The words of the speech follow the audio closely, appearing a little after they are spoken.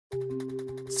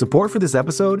Support for this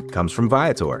episode comes from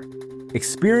Viator.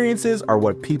 Experiences are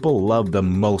what people love the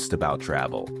most about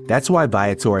travel. That's why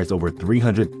Viator has over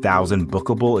 300,000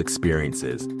 bookable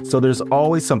experiences, so there's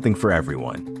always something for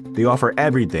everyone. They offer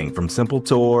everything from simple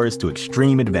tours to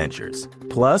extreme adventures.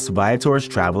 Plus, Viator's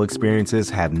travel experiences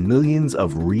have millions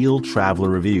of real traveler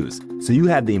reviews, so you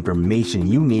have the information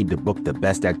you need to book the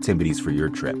best activities for your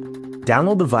trip.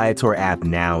 Download the Viator app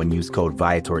now and use code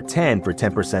Viator10 for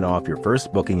 10% off your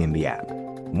first booking in the app.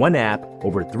 One app,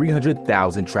 over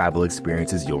 300,000 travel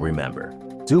experiences you'll remember.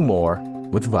 Do more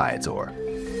with Viator.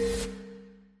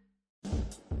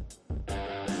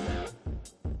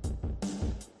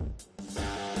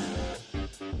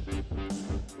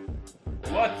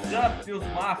 What's up, Bills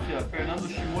Mafia? Fernando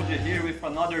Shimoda here with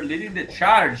another Leading the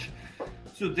Charge.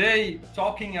 Today,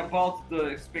 talking about the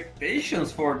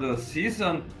expectations for the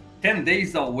season, 10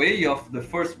 days away of the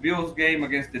first Bills game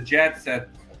against the Jets at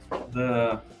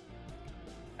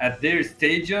their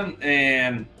stadium,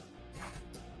 and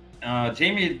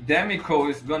Jamie D'Amico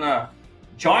is gonna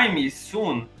join me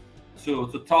soon to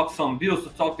talk some Bills,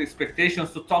 to talk the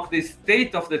expectations, to talk the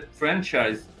state of the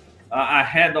franchise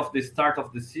ahead of the start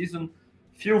of the season.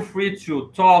 Feel free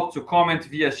to talk, to comment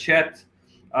via chat.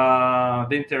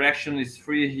 The interaction is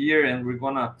free here, and we're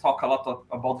gonna talk a lot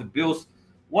about the Bills.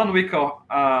 1 week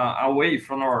away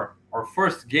from our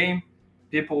first game,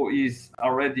 people is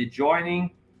already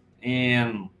joining.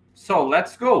 And so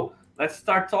let's go. Let's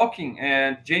start talking.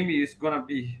 And Jamie is going to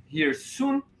be here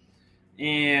soon.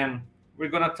 And we're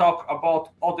going to talk about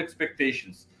all the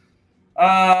expectations.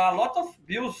 A lot of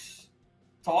Bills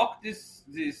talk this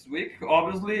week,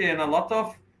 obviously, and a lot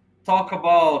of talk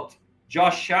about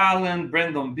Josh Allen,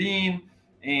 Brandon Beane,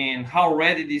 and how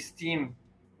ready this team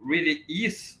really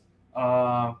is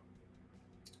for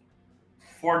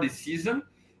the season.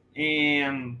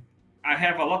 And I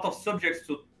have a lot of subjects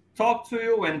to talk to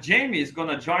you, and Jamie is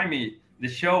gonna join me the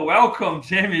show. Welcome,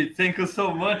 Jamie. Thank you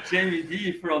so much, Jamie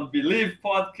D from Believe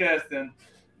Podcast and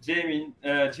Jamie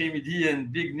D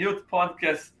and Big Newt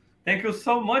Podcast. Thank you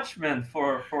so much, man,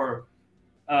 for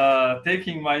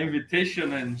taking my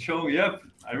invitation and showing up.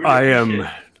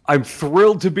 I'm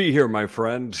thrilled to be here, my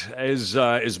friend. Is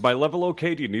my level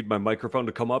okay? Do you need my microphone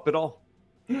to come up at all?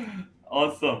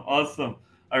 Awesome.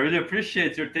 I really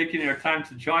appreciate you taking your time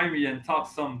to join me and talk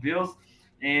some Bills.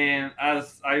 And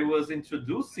as I was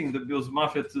introducing the Bills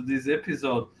Mafia to this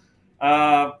episode,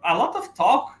 a lot of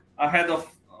talk ahead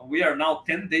of. We are now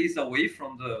 10 days away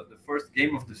from the first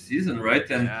game of the season, right?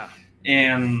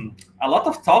 And a lot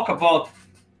of talk about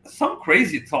some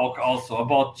crazy talk also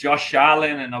about Josh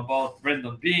Allen and about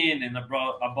Brandon Beane and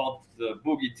about the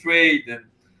Boogie trade and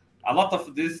a lot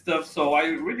of this stuff. So I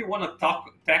really want to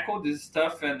tackle this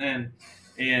stuff and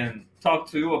talk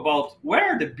to you about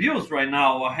where are the Bills right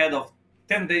now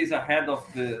 10 days ahead of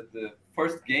the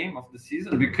first game of the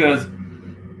season, because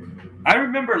I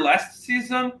remember last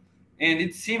season and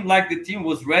it seemed like the team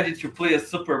was ready to play a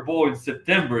Super Bowl in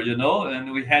September,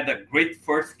 and we had a great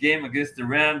first game against the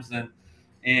Rams and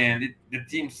the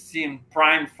team seemed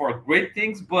primed for great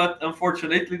things, but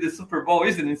unfortunately the Super Bowl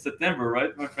isn't in September,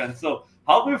 right, my friend? So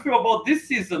how do you feel about this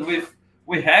season with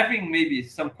having maybe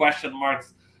some question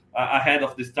marks ahead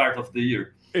of the start of the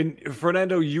year? And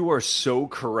Fernando, you are so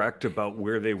correct about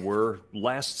where they were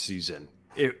last season.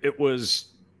 It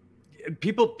was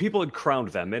people had crowned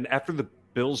them, and after the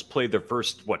Bills played their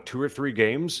first 2 or 3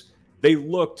 games, they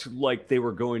looked like they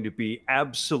were going to be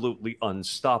absolutely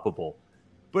unstoppable.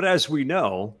 But as we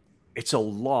know, it's a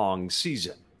long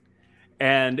season,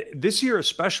 and this year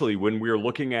especially, when we are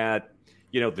looking at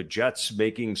the Jets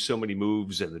making so many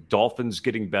moves and the Dolphins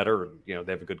getting better, they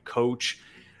have a good coach,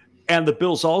 and the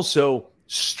Bills also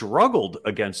struggled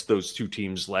against those two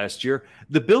teams last year.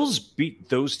 The Bills beat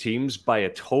those teams by a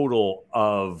total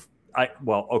of,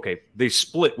 they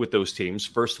split with those teams,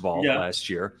 first of all, last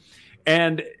year.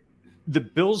 And the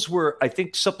Bills were, I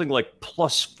think, something like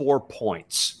plus 4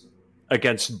 points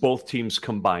against both teams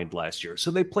combined last year.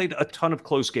 So they played a ton of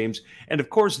close games. And of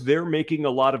course, they're making a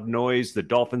lot of noise, the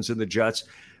Dolphins and the Jets.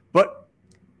 But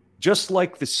just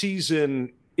like the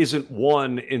season isn't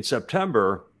won in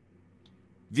September,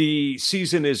 the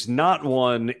season is not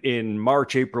won in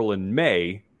March, April, and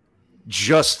May,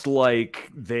 just like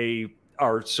they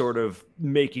are sort of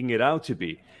making it out to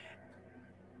be.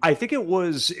 I think it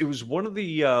was one of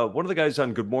the guys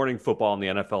on Good Morning Football on the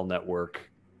NFL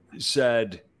Network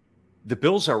said the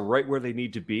Bills are right where they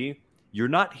need to be. You're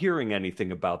not hearing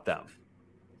anything about them,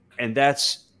 and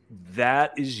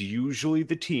that is usually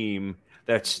the team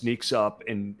that sneaks up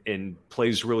and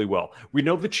plays really well. We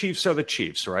know the Chiefs are the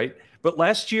Chiefs, right? But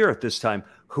last year at this time,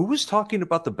 who was talking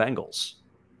about the Bengals?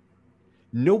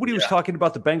 Nobody was talking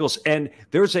about the Bengals. And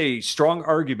there's a strong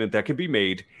argument that can be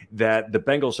made that the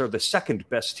Bengals are the second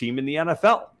best team in the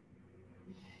NFL.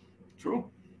 True.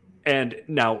 And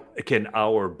now, can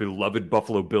our beloved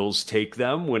Buffalo Bills take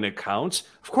them when it counts?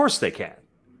 Of course they can.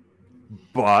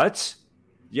 But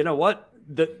you know what?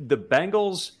 The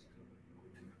Bengals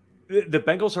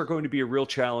are going to be a real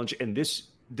challenge. And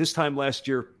this time last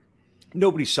year,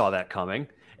 nobody saw that coming.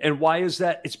 And why is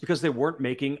that? It's because they weren't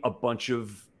making a bunch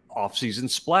of offseason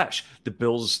splash. The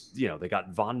Bills, they got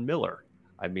Von Miller.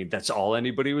 I mean, that's all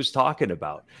anybody was talking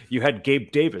about. You had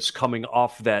Gabe Davis coming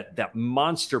off that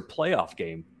monster playoff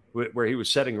game where he was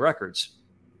setting records.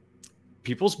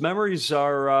 People's memories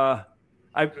are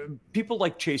people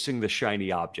like chasing the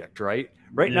shiny object, right?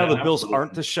 Right now, the Bills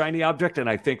aren't the shiny object, and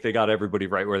I think they got everybody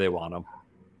right where they want them.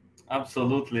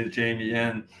 Absolutely, Jamie.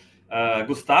 And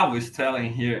Gustavo is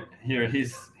telling here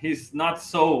he's not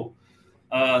so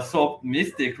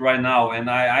optimistic right now. And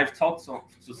I've talked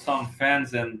to some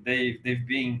fans, and they've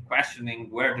been questioning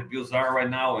where the Bills are right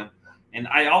now. And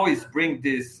I always bring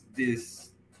this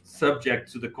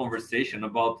subject to the conversation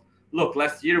about, look,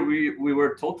 last year we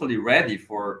were totally ready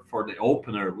for the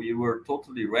opener. We were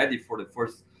totally ready for the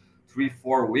first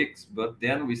 3-4 weeks, but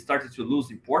then we started to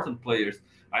lose important players.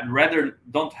 I'd rather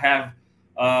don't have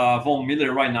Von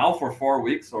Miller right now for 4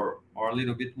 weeks or a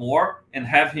little bit more, and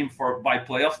have him by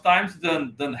playoff times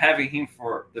than having him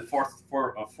for the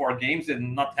four games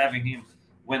and not having him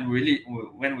when we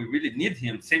really need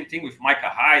him. Same thing with Micah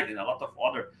Hyde and a lot of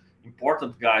other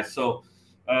important guys. So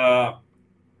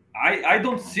I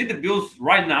don't see the Bills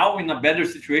right now in a better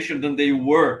situation than they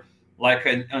were like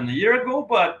a year ago,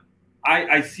 but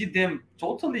I see them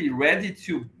totally ready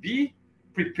to be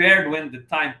prepared when the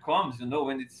time comes,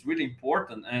 when it's really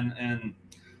important.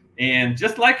 And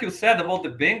just like you said about the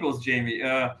Bengals, Jamie,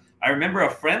 I remember a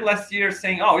friend last year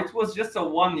saying, it was just a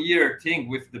 1-year thing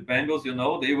with the Bengals.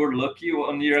 They were lucky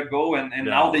 1 year ago, and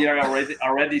now they are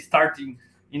already starting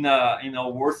in a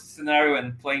worse scenario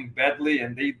and playing badly,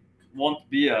 and they won't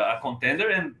be a contender.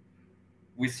 And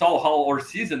we saw how our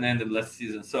season ended last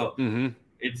season. So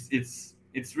it's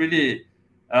really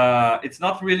it's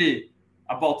not really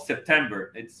about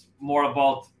September. It's more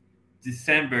about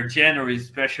December, January,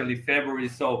 especially February.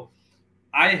 So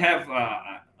I have,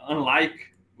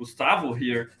 unlike Gustavo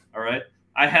here, all right,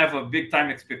 I have a big time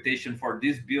expectation for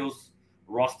this Bills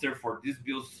roster, for this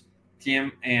Bills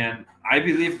team, and I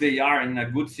believe they are in a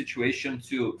good situation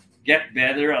to get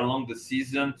better along the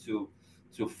season, to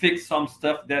fix some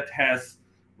stuff that has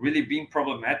really been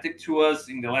problematic to us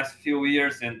in the last few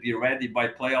years, and be ready by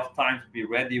playoff time, to be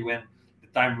ready when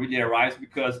the time really arrives.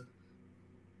 Because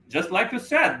just like you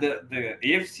said, the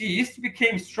AFC East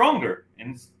became stronger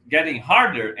and it's getting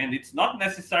harder, and it's not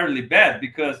necessarily bad,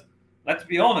 because let's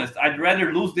be honest, I'd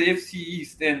rather lose the AFC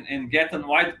East and get a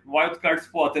wild card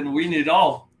spot and win it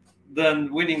all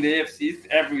than winning the AFC East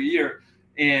every year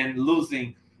and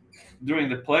losing during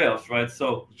the playoffs, right?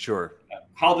 So sure.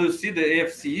 How do you see the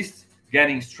AFC East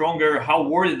getting stronger? How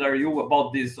worried are you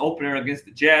about this opener against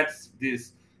the Jets,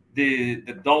 the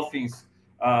Dolphins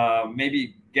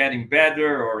maybe getting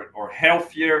better or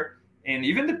healthier, and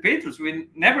even the Patriots? We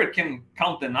never can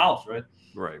count them out, right?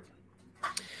 Right.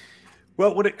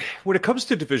 Well, when it comes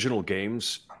to divisional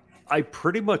games, I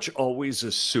pretty much always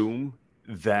assume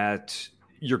that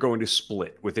you're going to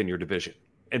split within your division.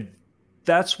 And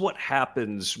that's what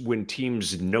happens when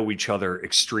teams know each other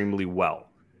extremely well.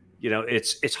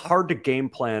 It's hard to game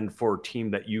plan for a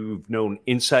team that you've known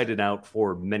inside and out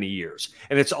for many years.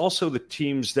 And it's also the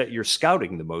teams that you're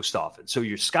scouting the most often. So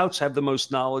your scouts have the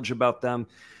most knowledge about them.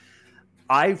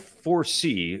 I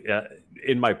foresee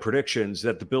in my predictions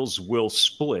that the Bills will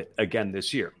split again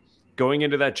this year. Going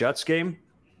into that Jets game,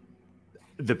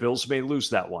 the Bills may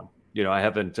lose that one. I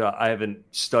haven't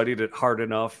studied it hard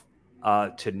enough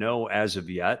to know as of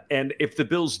yet. And if the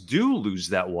Bills do lose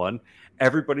that one,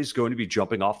 everybody's going to be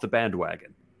jumping off the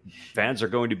bandwagon. Fans are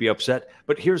going to be upset.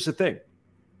 But here's the thing.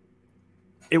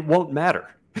 It won't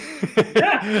matter.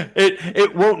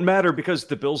 It won't matter, because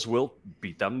the Bills will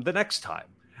beat them the next time.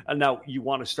 And now you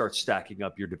want to start stacking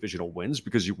up your divisional wins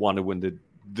because you want to win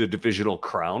the divisional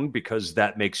crown, because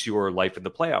that makes your life in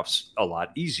the playoffs a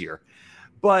lot easier.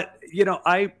 But,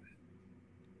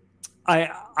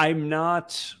 I'm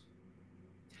not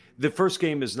 – the first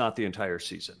game is not the entire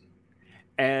season.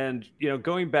 And,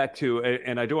 going back to,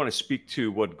 and I do want to speak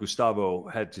to what Gustavo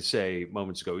had to say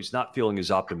moments ago, he's not feeling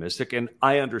as optimistic. And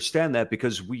I understand that,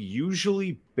 because we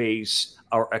usually base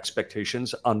our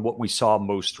expectations on what we saw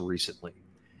most recently.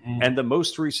 And the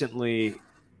most recent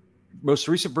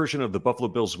version of the Buffalo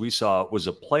Bills we saw was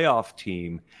a playoff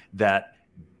team that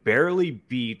barely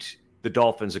beat the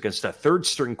Dolphins against a third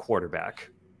string quarterback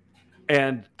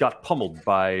and got pummeled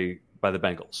by the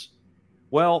Bengals.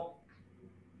 Well,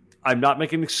 I'm not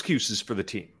making excuses for the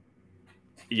team.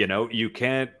 You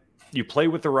play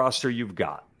with the roster you've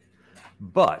got.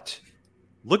 But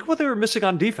look what they were missing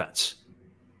on defense.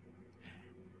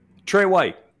 Trey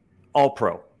White,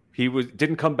 All-Pro. He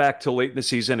didn't come back till late in the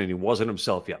season, and he wasn't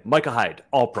himself yet. Micah Hyde,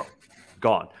 All-Pro,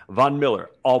 gone. Von Miller,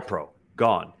 All-Pro,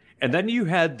 gone. And then you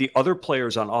had the other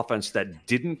players on offense that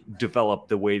didn't develop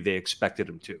the way they expected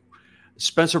him to.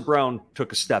 Spencer Brown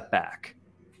took a step back.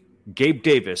 Gabe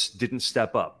Davis didn't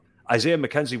step up. Isaiah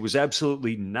McKenzie was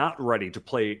absolutely not ready to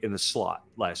play in the slot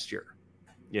last year.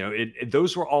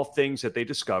 Those were all things that they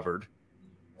discovered.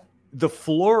 The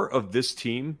floor of this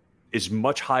team is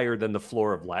much higher than the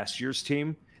floor of last year's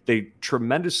team. They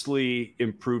tremendously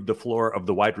improved the floor of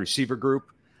the wide receiver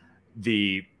group.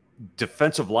 The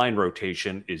defensive line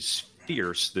rotation is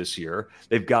fierce this year.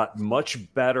 They've got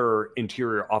much better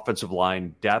interior offensive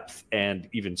line depth and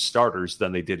even starters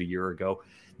than they did a year ago.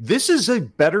 This is a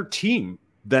better team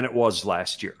than it was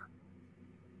last year.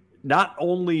 Not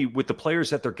only with the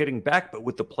players that they're getting back, but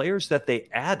with the players that they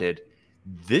added.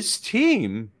 This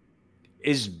team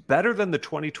is better than the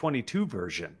 2022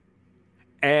 version.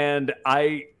 And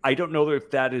I don't know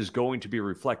if that is going to be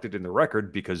reflected in the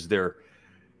record because their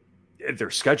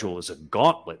schedule is a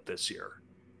gauntlet this year.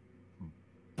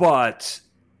 But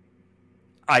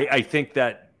I think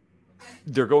that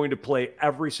they're going to play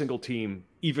every single team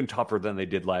even tougher than they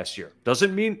did last year.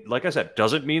 Doesn't mean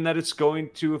that it's going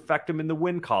to affect them in the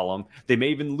win column. They may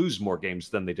even lose more games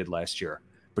than they did last year.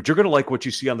 But you're going to like what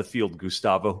you see on the field,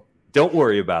 Gustavo. Don't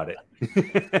worry about it.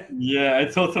 Yeah, I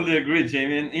totally agree,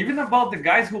 Jamie. And even about the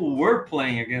guys who were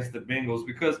playing against the Bengals,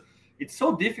 because it's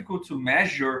so difficult to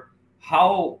measure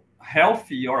how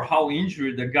healthy or how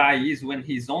injured the guy is when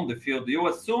he's on the field. You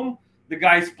assume the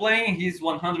guy is playing, he's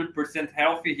 100%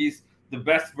 healthy, he's the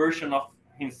best version of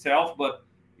himself, but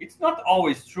it's not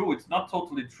always true. It's not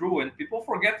totally true. And people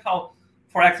forget how,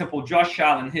 for example, Josh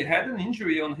Allen, he had an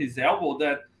injury on his elbow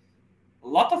that a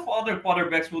lot of other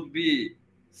quarterbacks would be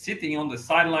sitting on the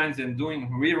sidelines and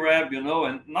doing re-rep,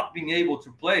 and not being able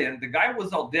to play. And the guy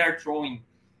was out there throwing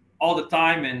all the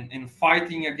time and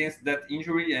fighting against that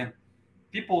injury. And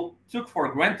people took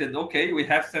for granted, okay, we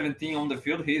have 17 on the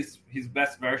field. He's his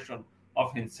best version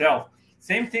of himself.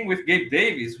 Same thing with Gabe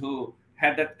Davis, who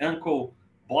had that ankle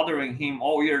bothering him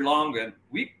all year long. And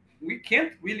we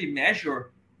can't really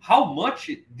measure how much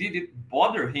did it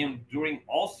bother him during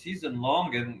all season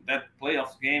long and that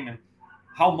playoffs game, and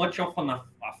how much of a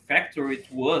factor it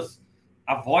was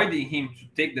avoiding him to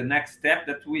take the next step.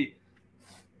 That we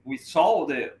saw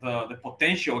the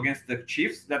potential against the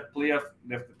Chiefs, that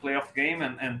playoff game,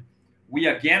 and we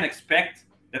again expect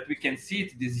that we can see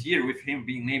it this year with him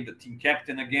being named the team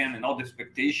captain again and all the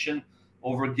expectation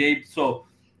over Gabe. So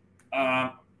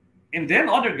and then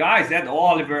other guys, Ed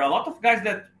Oliver, a lot of guys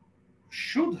that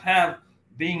should have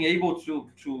been able to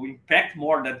impact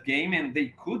more that game, and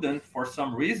they couldn't for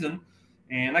some reason.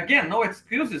 And again, no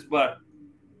excuses, but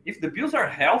if the Bills are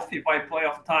healthy by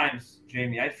playoff times,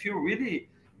 Jamie, I feel really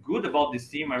good about this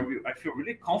team. I feel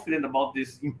really confident about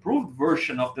this improved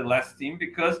version of the last team,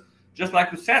 because just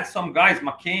like you said, some guys,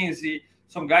 McKenzie,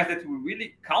 some guys that we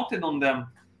really counted on them,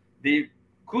 they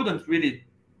couldn't really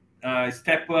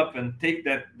step up and take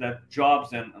that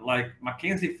jobs. And like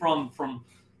McKenzie from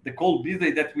the Cole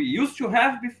Beasley that we used to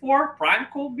have before, prime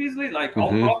Cole Beasley, like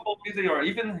all-pro Cole Beasley, or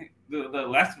even the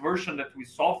last version that we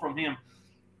saw from him,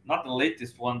 not the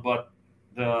latest one, but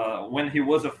when he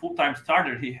was a full-time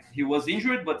starter, he was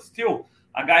injured, but still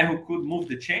a guy who could move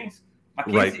the chains.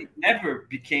 McKenzie never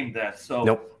became that.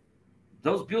 So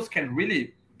those Bills can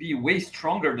really be way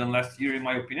stronger than last year, in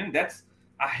my opinion. That's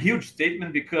a huge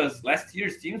statement, because last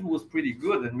year's team was pretty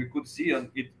good, and we could see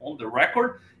it on the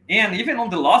record. And even on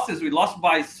the losses, we lost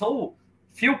by so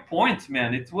few points,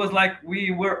 man. It was like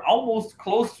we were almost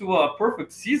close to a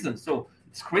perfect season. So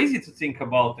it's crazy to think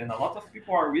about. And a lot of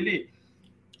people are really,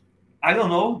 I don't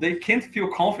know, they can't feel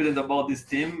confident about this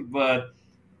team. But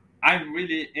I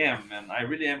really am, man. I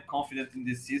really am confident in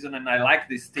this season. And I like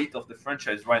the state of the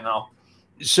franchise right now.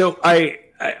 So I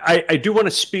do want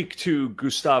to speak to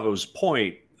Gustavo's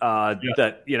point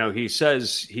that, he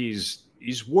says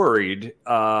he's worried,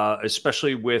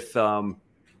 especially with,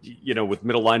 with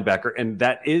middle linebacker. And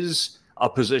that is a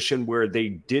position where they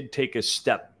did take a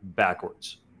step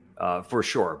backwards, for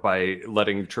sure, by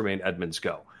letting Tremaine Edmunds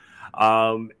go.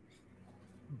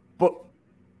 But,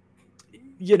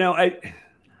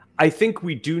 I think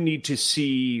we do need to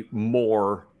see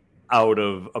more out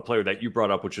of a player that you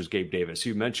brought up, which was Gabe Davis.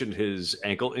 You mentioned his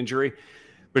ankle injury,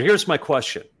 but here's my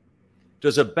question.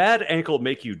 Does a bad ankle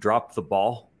make you drop the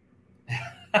ball?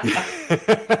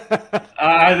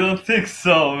 I don't think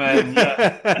so, man.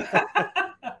 Yeah.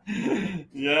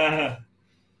 Yeah,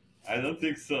 I don't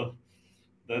think so.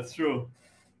 That's true.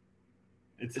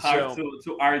 It's hard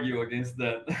to argue against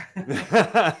that.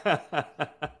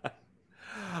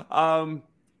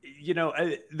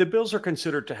 The Bills are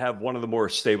considered to have one of the more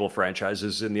stable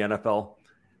franchises in the NFL.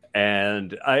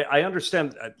 And I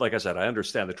understand, like I said, I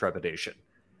understand the trepidation.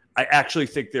 I actually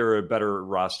think they're a better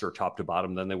roster top to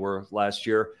bottom than they were last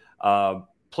year.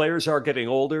 Players are getting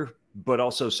older, but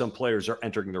also some players are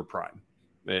entering their prime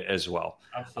as well.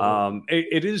 Absolutely.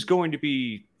 It is going to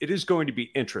be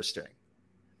interesting.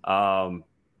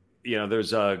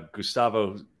 There's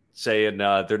Gustavo saying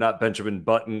they're not Benjamin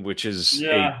Button, which is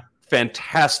a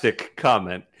fantastic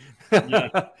comment.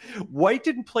 Yeah. White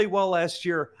didn't play well last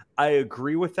year. I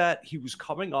agree with that. He was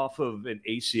coming off of an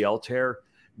ACL tear,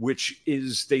 which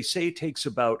is, they say it takes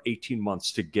about 18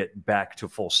 months to get back to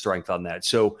full strength on that.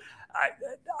 So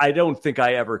I don't think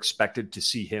I ever expected to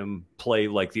see him play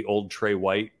like the old Trey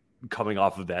White coming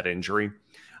off of that injury.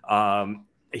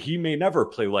 He may never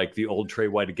play like the old Trey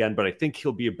White again, but I think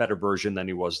he'll be a better version than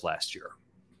he was last year.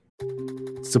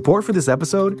 Support for this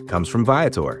episode comes from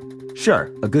Viator.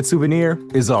 Sure, a good souvenir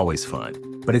is always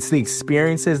fun, but it's the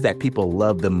experiences that people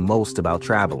love the most about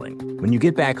traveling. When you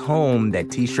get back home, that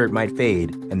t-shirt might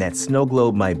fade and that snow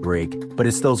globe might break, but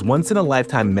it's those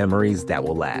once-in-a-lifetime memories that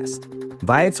will last.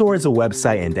 Viator is a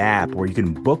website and app where you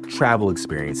can book travel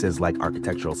experiences like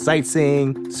architectural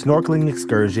sightseeing, snorkeling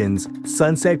excursions,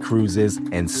 sunset cruises,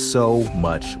 and so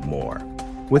much more.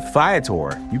 With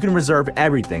Viator, you can reserve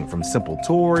everything from simple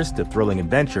tours to thrilling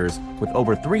adventures with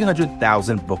over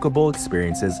 300,000 bookable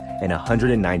experiences in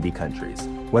 190 countries.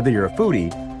 Whether you're a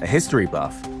foodie, a history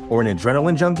buff, or an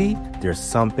adrenaline junkie, there's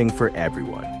something for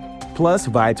everyone. Plus,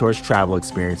 Viator's travel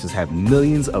experiences have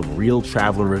millions of real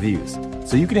traveler reviews,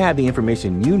 so you can have the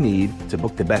information you need to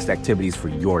book the best activities for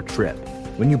your trip.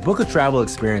 When you book a travel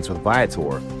experience with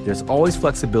Viator, there's always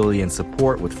flexibility and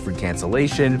support with free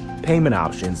cancellation, payment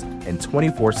options, and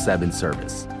 24/7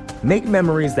 service. Make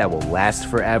memories that will last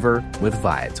forever with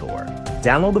Viator.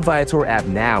 Download the Viator app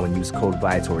now and use code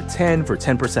Viator10 for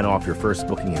 10% off your first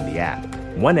booking in the app.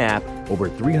 One app, over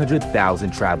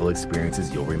 300,000 travel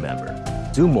experiences you'll remember.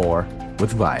 Do more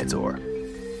with Viator.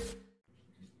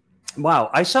 Wow,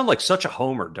 I sound like such a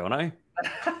homer, don't I?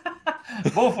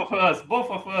 Both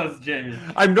of us, Jamie.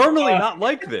 I'm normally not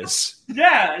like this.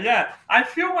 Yeah. I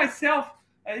feel myself.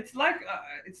 It's like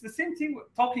it's the same thing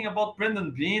talking about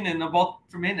Brandon Beane and about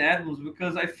Tremaine Edmunds,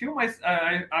 because I feel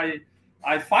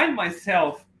I find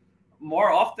myself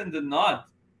more often than not,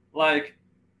 like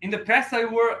in the past I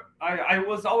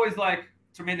was always like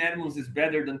Tremaine Edmunds is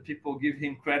better than people give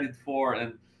him credit for,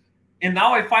 and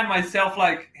now I find myself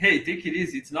like, hey, take it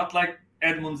easy. It's not like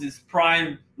Edmunds is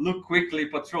prime, look quickly,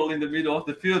 patrolling the middle of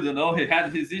the field. He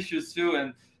had his issues too,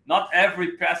 and not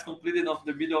every pass completed of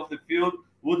the middle of the field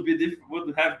would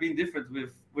have been different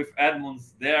with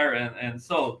Edmunds there, and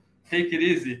so take it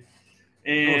easy.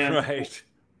 And right.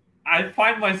 I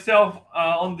find myself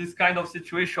on this kind of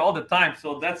situation all the time,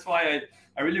 so that's why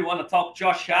I really want to talk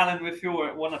Josh Allen with you.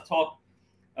 I want to talk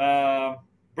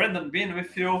Brandon Beane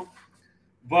with you,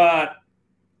 but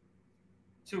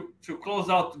to close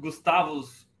out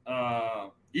Gustavo's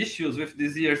issues with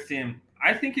this year's team,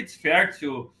 I think it's fair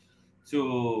to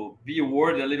be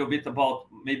worried a little bit about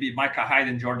maybe Micah Hyde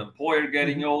and Jordan Poyer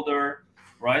getting older,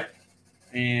 right?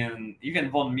 And even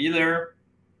Von Miller,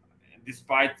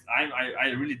 despite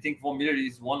I really think Von Miller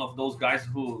is one of those guys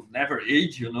who never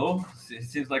age, It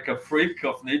seems like a freak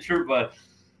of nature, but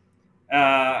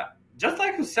just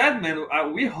like you said, man,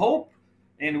 we hope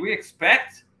and we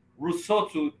expect Rousseau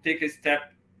to take a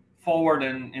step forward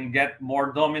and get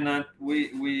more dominant.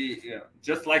 We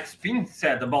just like Spin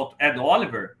said about Ed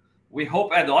Oliver, we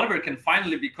hope Ed Oliver can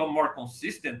finally become more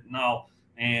consistent now,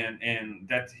 and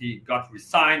that he got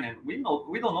re-signed. And we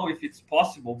don't know if it's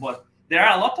possible, but there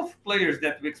are a lot of players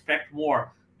that we expect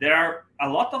more. There are a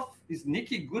lot of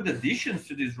sneaky good additions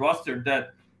to this roster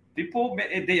that people,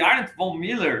 they aren't Von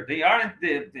Miller, they aren't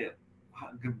the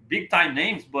big time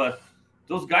names, but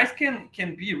those guys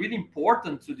can be really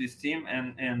important to this team.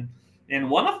 And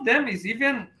one of them is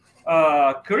even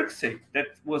Kirksey, that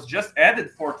was just added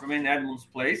for Tremaine Edmunds'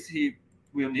 place. He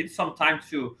will need some time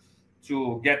to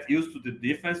get used to the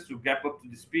defense, to get up to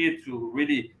the speed, to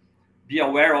really be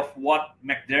aware of what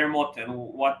McDermott and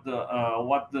what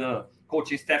the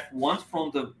coaching staff wants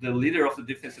from the leader of the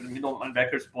defense in the middle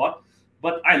linebacker spot.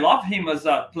 But I love him as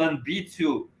a plan B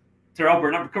to Terrell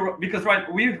Bernard, because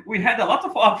right, we had a lot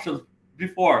of options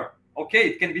before. Okay,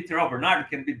 it can be Terrell Bernard, it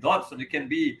can be Dodson, it can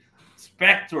be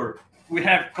Spector, we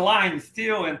have Klein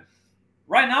still, and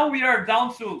right now we are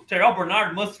down to Terrell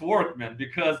Bernard must work, man,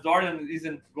 because Dorian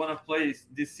isn't gonna play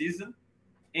this season.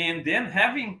 And then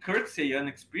having Kirksey, an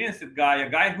experienced guy, a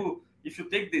guy who, if you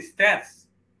take the stats,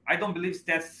 I don't believe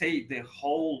stats say the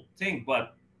whole thing,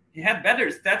 but he had better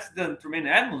stats than Tremaine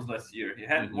Edmonds last year. He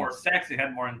had more sacks, he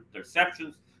had more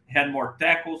interceptions, he had more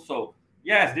tackles. So,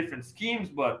 yes, different schemes,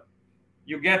 but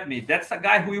you get me. That's a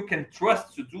guy who you can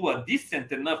trust to do a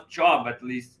decent enough job, at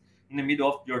least in the middle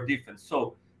of your defense.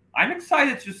 So I'm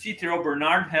excited to see Terrell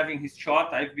Bernard having his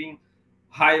shot. I've been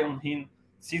high on him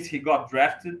since he got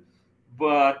drafted,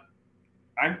 but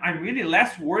I'm really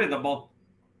less worried about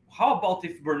how about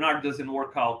if Bernard doesn't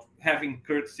work out, having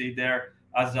Kirksey there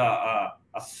as a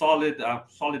solid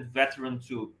veteran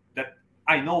to that.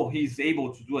 I know he's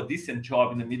able to do a decent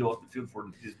job in the middle of the field for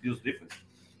this Bills defense.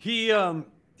 He,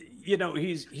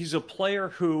 he's a player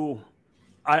who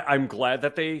I'm glad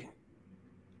that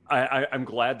I'm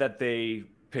glad that they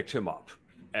picked him up,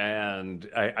 and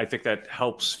I think that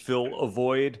helps fill a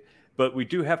void. But we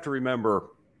do have to remember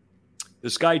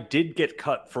this guy did get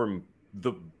cut from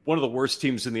one of the worst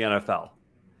teams in the NFL.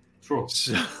 True.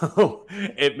 So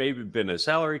it may have been a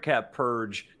salary cap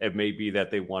purge. It may be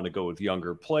that they want to go with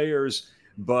younger players,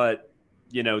 but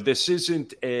this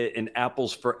isn't an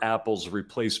apples for apples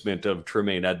replacement of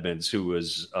Tremaine Edmonds, who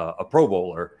was a Pro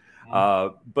Bowler.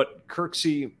 But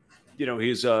Kirksey,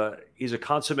 he's a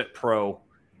consummate pro.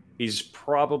 He's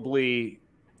probably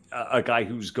a guy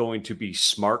who's going to be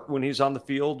smart when he's on the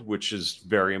field, which is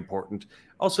very important.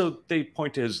 Also, they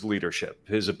point to his leadership,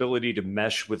 his ability to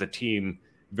mesh with a team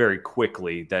very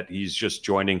quickly that he's just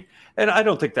joining. And I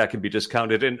don't think that can be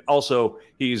discounted. And also,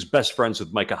 he's best friends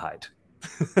with Micah Hyde.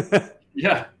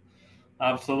 Yeah,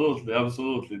 absolutely.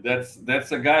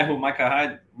 That's a guy who Micah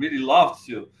Hyde really loves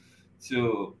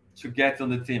to get on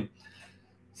the team.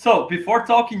 So before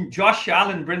talking Josh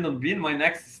Allen, Brandon Beane, my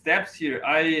next steps here,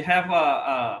 I have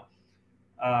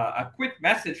a quick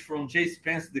message from Jay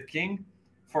Spence, the King,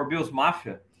 for Bills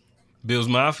Mafia. Bills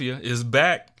Mafia is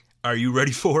back. Are you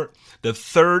ready for it? The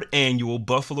third annual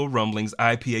Buffalo Rumblings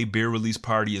IPA beer release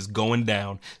party is going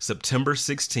down September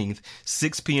 16th,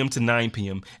 6 p.m. to 9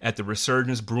 p.m. at the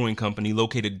Resurgence Brewing Company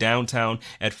located downtown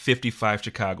at 55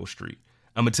 Chicago Street.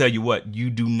 I'm going to tell you what, you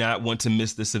do not want to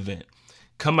miss this event.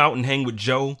 Come out and hang with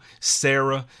Joe,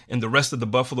 Sarah, and the rest of the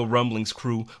Buffalo Rumblings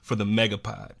crew for the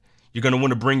Megapod. You're going to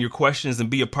want to bring your questions and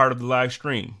be a part of the live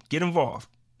stream. Get involved.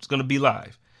 It's going to be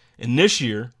live. And this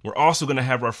year, we're also going to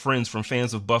have our friends from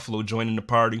Fans of Buffalo joining the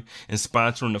party and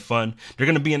sponsoring the fun. They're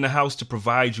going to be in the house to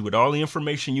provide you with all the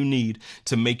information you need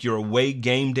to make your away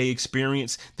game day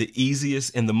experience the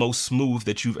easiest and the most smooth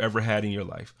that you've ever had in your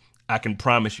life. I can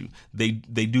promise you, they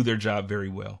do their job very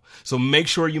well. So make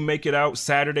sure you make it out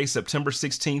Saturday, September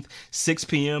 16th, 6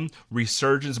 p.m.,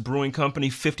 Resurgence Brewing Company,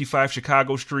 55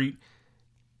 Chicago Street.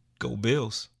 Go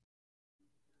Bills.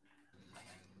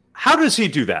 How does he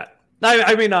do that?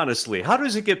 I mean, honestly, how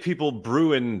does he get people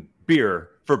brewing beer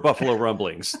for Buffalo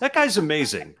Rumblings? That guy's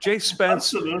amazing. Jay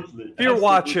Spence, Absolutely. If you're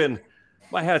watching,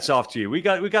 my hat's off to you. We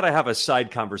got to have a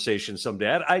side conversation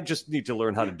someday. I just need to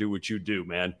learn how to do what you do,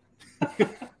 man.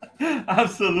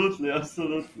 Absolutely.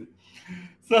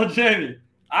 So, Jamie,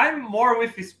 I'm more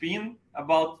with Spin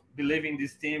about believing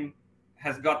this team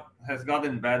has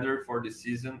gotten better for this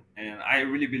season, and I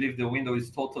really believe the window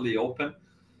is totally open.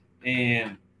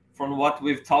 And from what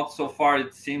we've talked so far,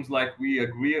 it seems like we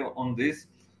agree on this.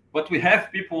 But we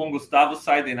have people on Gustavo's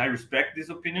side, and I respect this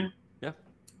opinion. Yeah.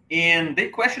 And they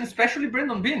question especially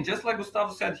Brandon Beane, just like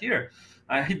Gustavo said here.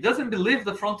 He doesn't believe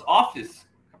the front office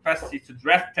capacity to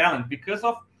draft talent because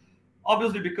of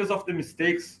the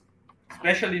mistakes,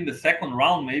 especially in the second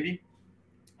round, maybe.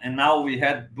 And now we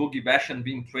had Boogie Basham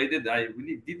being traded. I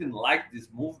really didn't like this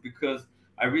move because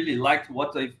I really liked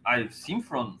what I've seen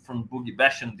from Boogie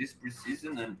Basham this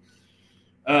preseason. And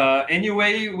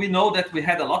anyway, we know that we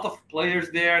had a lot of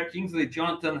players there. Kingsley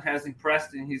Jonathan has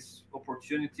impressed in his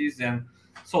opportunities, and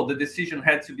so the decision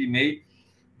had to be made.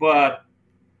 But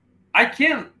I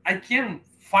can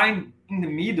find in the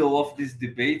middle of this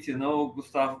debate,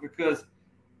 Gustavo, because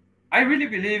I really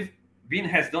believe Beane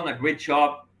has done a great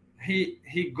job.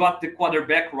 He got the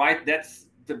quarterback right. That's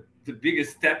the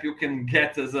biggest step you can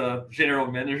get as a general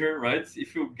manager, right?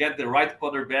 If you get the right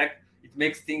quarterback, it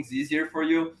makes things easier for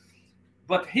you.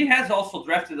 But he has also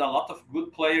drafted a lot of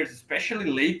good players, especially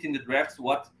late in the drafts,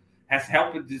 what has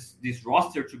helped this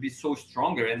roster to be so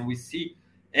stronger. And we see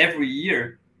every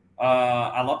year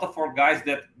a lot of our guys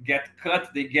that get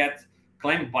cut, they get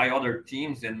claimed by other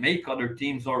teams and make other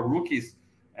teams or rookies,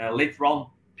 late round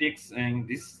picks in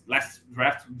this last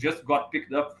draft just got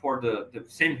picked up for the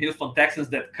same Houston Texans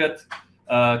that cut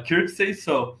Kirksey.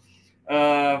 So,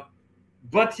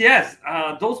 but yes,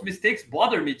 those mistakes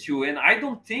bother me too. And I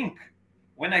don't think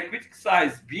when I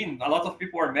criticize Beane, a lot of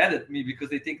people are mad at me because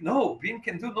they think, no, Beane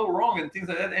can do no wrong and things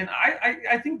like that. And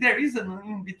I think there is an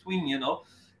in between, you know.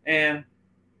 And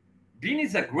Beane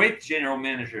is a great general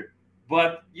manager.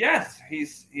 But yes,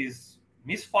 his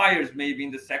misfires maybe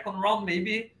in the second round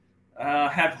maybe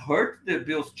have hurt the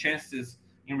Bills' chances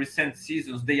in recent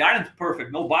seasons. They aren't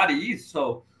perfect. Nobody is.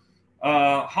 So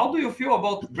how do you feel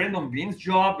about Brandon Beane's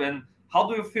job, and how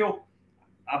do you feel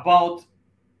about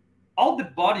all the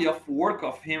body of work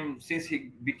of him since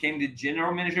he became the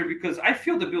general manager? Because I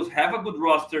feel the Bills have a good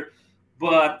roster,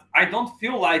 but I don't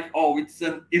feel like, oh, it's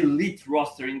an elite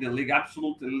roster in the league,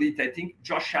 absolute elite. I think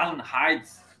Josh Allen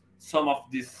hides some of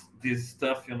this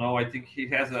stuff, you know. I think he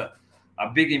has a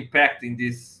big impact in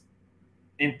this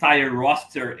entire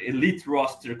roster, elite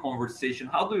roster conversation.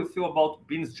 How do you feel about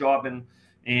Beane's job,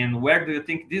 and where do you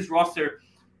think this roster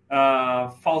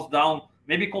falls down,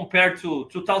 maybe compared to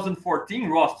 2014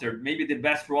 roster, maybe the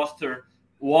best roster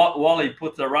Wally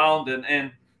put around,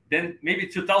 and then maybe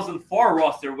 2004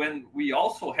 roster when we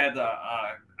also had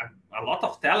a lot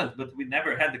of talent, but we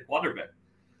never had the quarterback?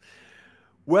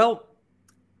 Well,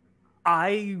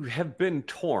 I have been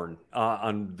torn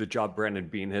on the job Brandon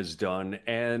Beane has done,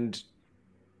 and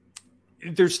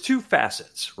there's two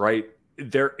facets, right?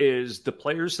 There is the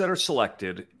players that are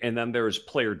selected, and then there is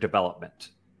player development.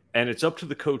 And it's up to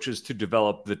the coaches to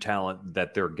develop the talent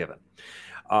that they're given.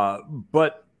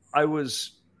 But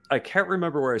I can't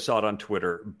remember where I saw it on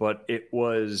Twitter, but it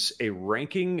was a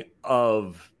ranking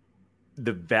of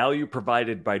the value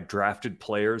provided by drafted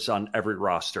players on every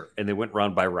roster, and they went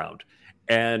round by round.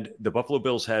 And the Buffalo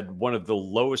Bills had one of the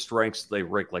lowest ranks. They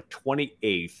ranked like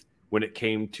 28th when it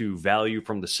came to value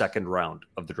from the second round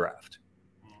of the draft.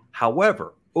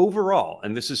 However, overall,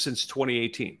 and this is since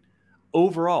 2018,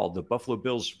 overall, the Buffalo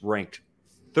Bills ranked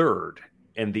third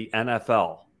in the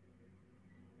NFL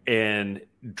in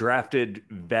drafted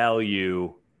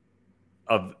value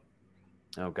of,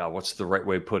 oh God, what's the right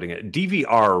way of putting it?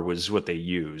 DVR was what they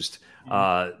used.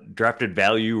 Drafted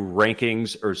value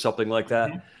rankings or something like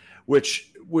that,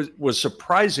 which was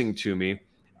surprising to me.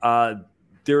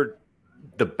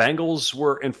 The Bengals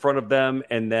were in front of them,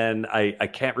 and then I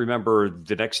can't remember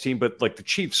the next team, but like the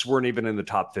Chiefs weren't even in the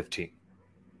top 15.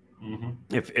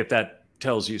 If that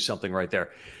tells you something right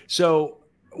there. So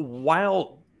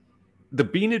while the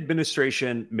Beane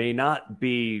administration may not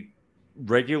be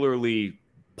regularly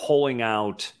pulling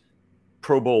out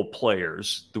Pro Bowl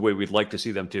players the way we'd like to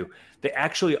see them to, they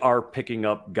actually are picking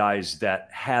up guys that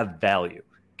have value.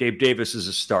 Gabe Davis is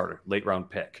a starter, late round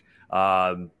pick.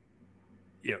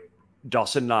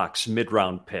 Dawson Knox, mid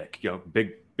round pick.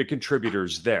 Big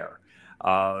contributors there.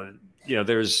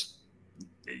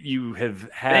 You have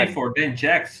had for Ben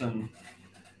Jackson.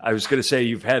 I was going to say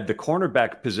you've had the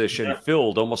cornerback position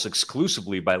filled almost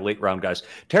exclusively by late round guys.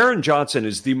 Taron Johnson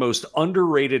is the most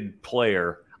underrated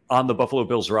player on the Buffalo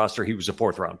Bills roster. He was a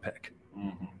 4th round pick.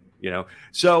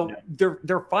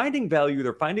 They're finding value.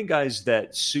 They're finding guys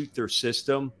that suit their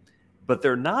system, but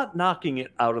they're not knocking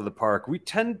it out of the park. We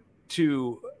tend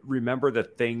to remember the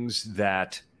things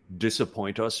that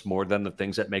disappoint us more than the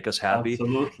things that make us happy.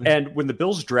 Absolutely. And when the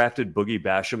Bills drafted Boogie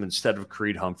Basham instead of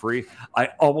Creed Humphrey, I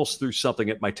almost threw something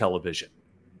at my television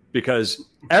because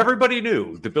everybody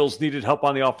knew the Bills needed help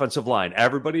on the offensive line.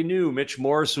 Everybody knew Mitch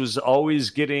Morse was always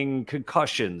getting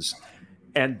concussions,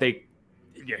 and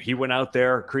he went out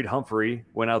there. Creed Humphrey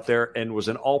went out there and was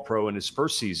an All-Pro in his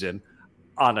first season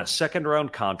on a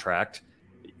 2nd-round contract.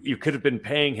 You could have been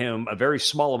paying him a very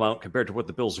small amount compared to what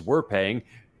the Bills were paying,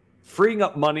 freeing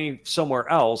up money somewhere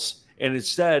else. And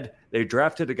instead, they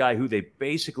drafted a guy who they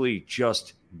basically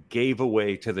just gave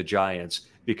away to the Giants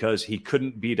because he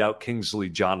couldn't beat out Kingsley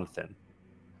Jonathan.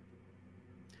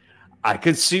 I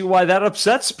can see why that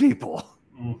upsets people.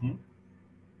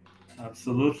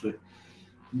 Absolutely.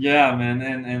 Yeah, man.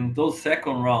 And those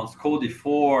second rounds, Cody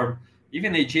Ford,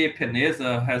 even AJ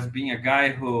Peneza has been a guy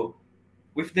who,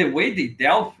 with the way they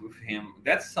dealt with him,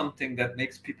 that's something that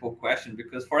makes people question.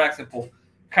 Because, for example,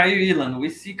 Kyle Elam, we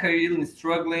see Kyle Elam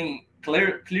struggling,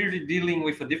 clearly dealing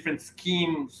with a different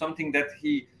scheme, something that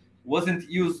he wasn't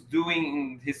used doing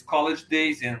in his college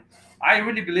days. And I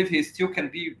really believe he still can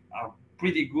be a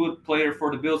pretty good player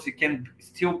for the Bills. He can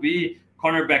still be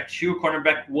cornerback 2,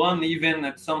 cornerback 1 even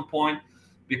at some point,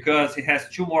 because he has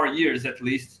 2 more years at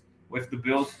least with the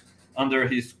Bills under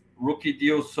his rookie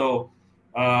deal. So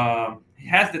he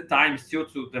has the time still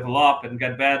to develop and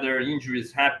get better.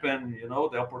 Injuries happen,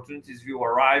 the opportunities will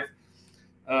arrive.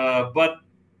 But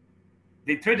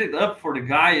they traded up for the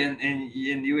guy, and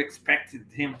you expected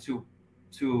him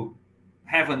to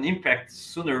have an impact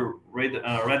sooner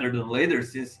rather than later,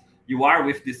 since you are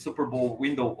with the Super Bowl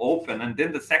window open. And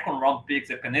then the second round pick,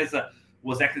 Epenesa,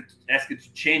 was asked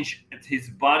to change his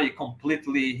body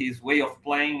completely, his way of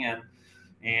playing,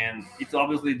 and it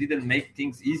obviously didn't make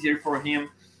things easier for him.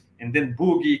 And then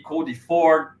Boogie, Cody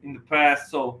Ford in the past.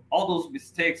 So all those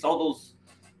mistakes, all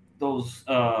those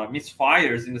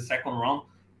misfires in the second round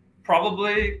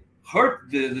probably hurt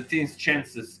the team's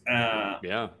chances.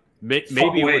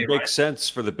 Maybe it would make sense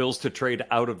for the Bills to trade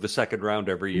out of the second round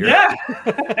every year. Yeah,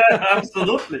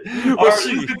 absolutely. Or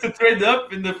easy to trade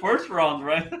up in the first round,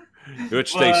 right?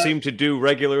 Which they seem to do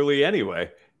regularly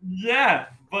anyway. Yeah,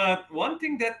 but one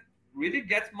thing that really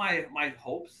gets my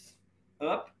hopes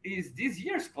up is this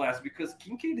year's class, because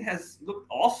Kincaid has looked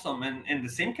awesome, and the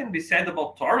same can be said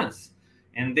about Torrance.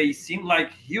 And they seem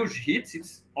like huge hits.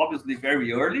 It's obviously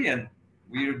very early, and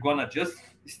we're gonna just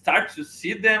start to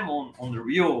see them on the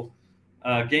real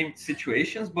game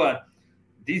situations. But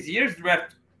this year's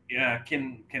draft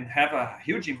can have a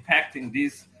huge impact in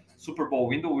this Super Bowl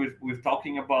window we're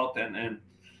talking about. And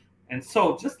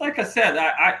so, just like I said,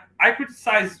 I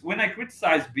criticize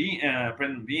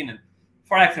Brandon Beane.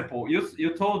 For example,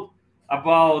 you told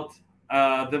about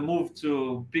the move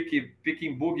to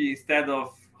picking Boogie instead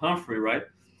of Humphrey, right?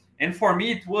 And for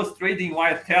me, it was trading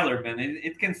Wyatt Teller, man.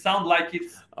 It can sound like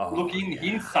it's looking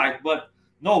inside, but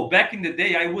no, back in the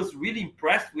day, I was really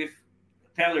impressed with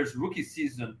Teller's rookie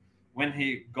season when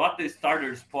he got the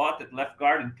starter spot at left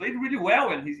guard and played really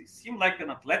well. And he seemed like an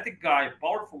athletic guy, a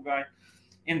powerful guy.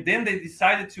 And then they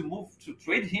decided to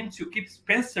trade him to keep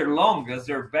Spencer Long as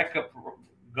their backup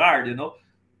guard,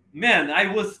 Man, I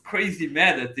was crazy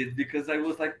mad at it, because I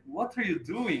was like, what are you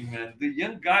doing, man? The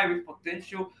young guy with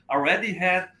potential already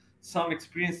had some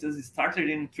experiences, started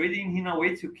in trading him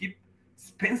away to keep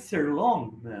Spencer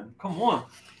Long, man. Come on.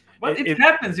 But it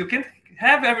happens. You can't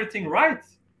have everything right.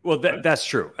 Well, that's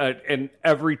true. And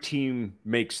every team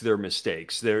makes their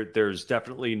mistakes. There's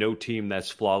definitely no team that's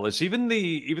flawless. Even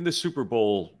the Super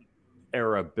Bowl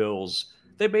era Bills,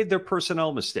 they made their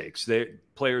personnel mistakes.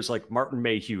 Players like Martin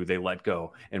Mayhew, they let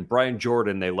go, and Brian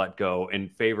Jordan, they let go in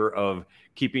favor of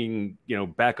keeping,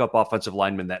 backup offensive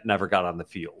linemen that never got on the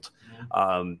field.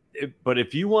 But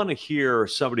if you want to hear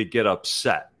somebody get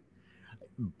upset,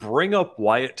 bring up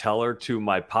Wyatt Teller to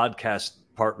my podcast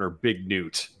partner, Big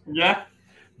Newt. Yeah.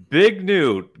 Big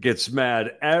Newt gets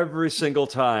mad every single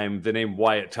time the name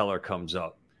Wyatt Teller comes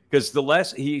up, because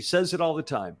he says it all the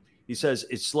time. He says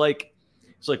it's like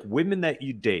women that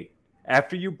you date.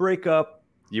 After you break up,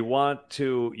 you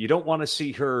don't want to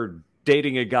see her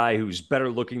dating a guy who's better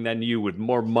looking than you with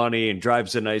more money and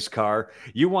drives a nice car.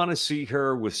 You want to see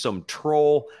her with some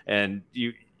troll, and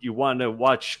you want to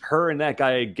watch her and that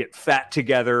guy get fat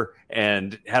together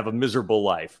and have a miserable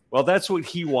life. Well, that's what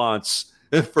he wants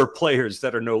for players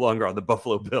that are no longer on the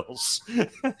Buffalo Bills.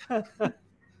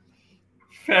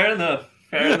 Fair enough.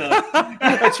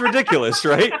 That's ridiculous,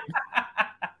 right?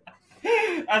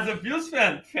 As a Bills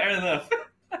fan, fair enough.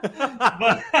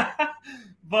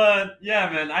 But yeah,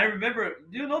 man, I remember.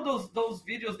 Do you know those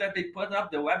videos that they put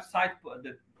up the website,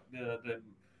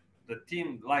 the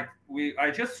team? Like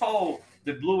I just saw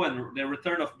the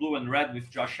return of Blue and Red with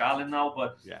Josh Allen now,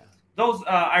 but yeah, those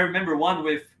I remember one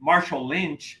with Marshall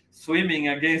Lynch swimming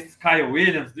against Kyle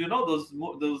Williams. Do you know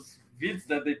those vids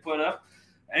that they put up?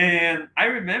 And I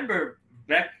remember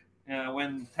back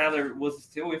when Tyler was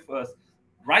still with us.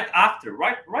 Right after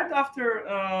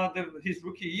his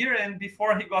rookie year and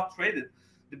before he got traded,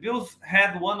 the Bills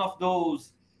had one of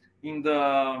those in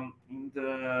the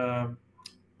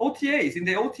OTAs. In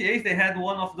the OTAs, they had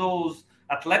one of those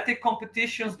athletic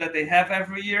competitions that they have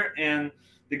every year, and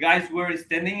the guys were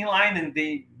standing in line and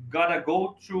they gotta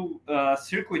go through a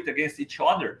circuit against each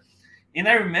other. And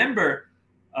I remember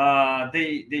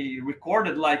they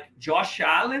recorded like Josh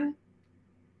Allen.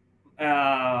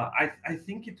 I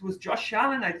think it was Josh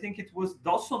Allen. I think it was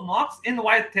Dawson Knox and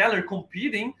Wyatt Teller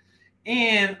competing.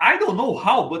 And I don't know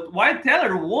how, but Wyatt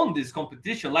Teller won this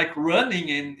competition, like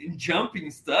running and jumping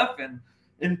stuff and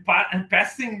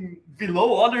passing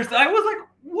below others. I was like,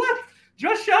 what?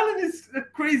 Josh Allen is a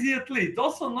crazy athlete.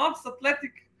 Dawson Knox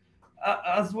athletic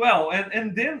as well.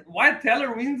 And then Wyatt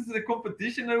Teller wins the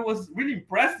competition. I was really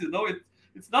impressed.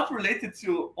 It's not related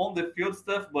to on the field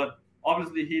stuff, but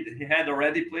obviously, he had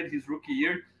already played his rookie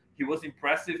year. He was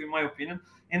impressive, in my opinion.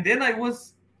 And then I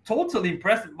was totally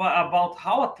impressed about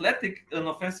how athletic an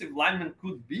offensive lineman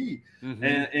could be.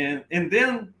 Mm-hmm. And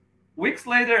then weeks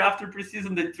later, after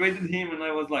preseason, they traded him, and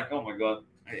I was like, oh, my God,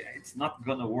 it's not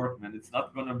going to work, man. It's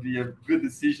not going to be a good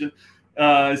decision.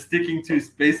 sticking to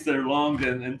Spacer Long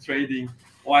and trading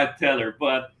Wyatt Teller.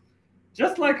 But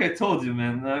just like I told you,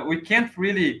 man, we can't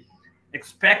really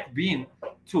expect Bean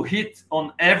to hit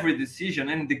on every decision.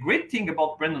 And the great thing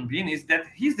about Brandon Bean is that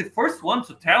he's the first one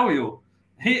to tell you.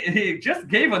 He just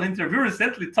gave an interview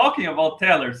recently talking about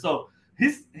Teller. So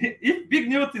if Big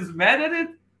Newt is mad at it,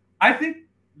 I think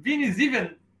Bean is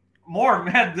even more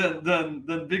mad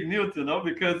than Big Newt,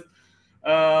 because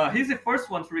he's the first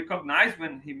one to recognize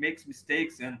when he makes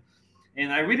mistakes, and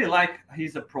I really like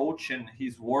his approach and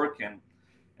his work. And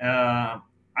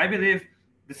I believe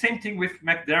the same thing with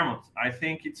McDermott. I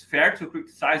think it's fair to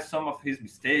criticize some of his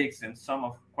mistakes and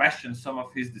question some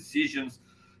of his decisions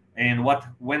and what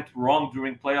went wrong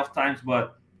during playoff times,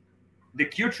 but the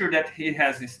culture that he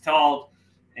has installed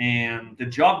and the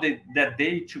job that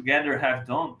they together have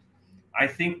done, I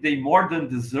think they more than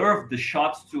deserve the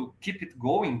shots to keep it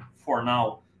going for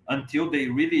now until they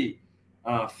really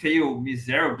fail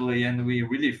miserably and we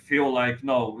really feel like,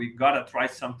 no, we got to try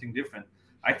something different.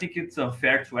 I think it's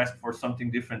unfair to ask for something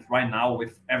different right now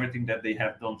with everything that they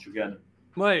have done together.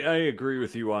 Well, I agree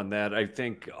with you on that. I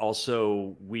think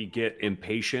also we get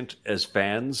impatient as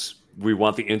fans. We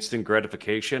want the instant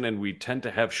gratification, and we tend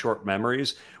to have short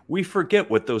memories. We forget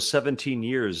what those 17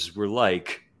 years were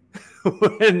like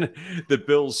when the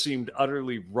Bills seemed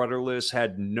utterly rudderless,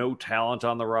 had no talent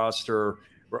on the roster,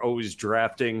 were always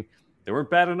drafting. They weren't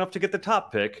bad enough to get the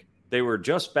top pick. They were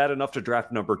just bad enough to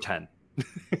draft number 10,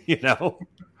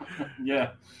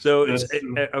 Yeah. So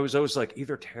I was always like,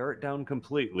 either tear it down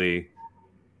completely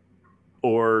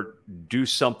or do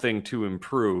something to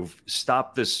improve.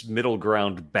 Stop this middle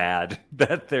ground bad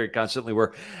that they constantly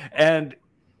were. And,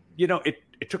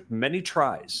 it took many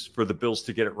tries for the Bills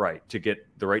to get it right, to get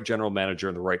the right general manager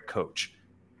and the right coach.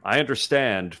 I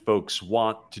understand folks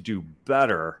want to do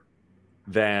better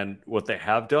than what they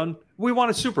have done. We want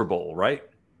a Super Bowl, right?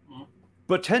 Mm-hmm.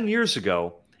 But 10 years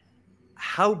ago,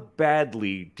 how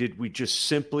badly did we just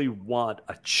simply want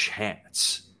a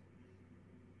chance?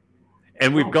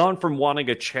 And we've gone from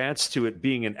wanting a chance to it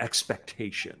being an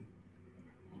expectation.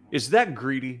 Is that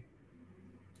greedy?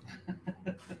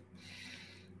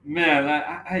 Man,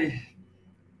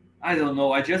 I don't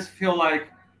know. I just feel like,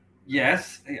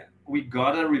 yes, we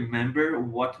gotta remember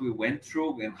what we went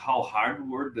through and how hard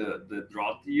were the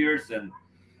drought years and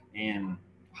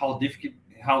how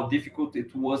difficult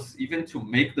it was even to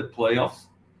make the playoffs.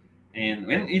 And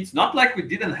it's not like we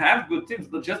didn't have good teams,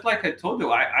 but just like I told you,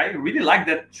 I really like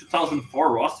that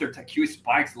 2004 roster: Takeo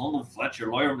Spikes, London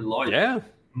Fletcher, Lawyer Milloy,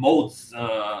 Moats,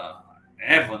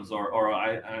 Evans, or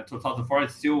 2004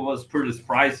 it still was Curtis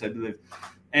Price, I believe.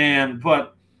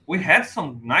 But we had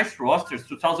some nice rosters.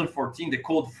 2014, the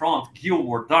Cold Front,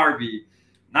 Gilmore, Darby,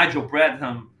 Nigel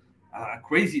Bradham,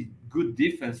 crazy good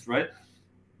defense, right?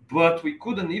 But we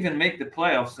couldn't even make the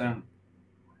playoffs, and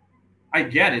I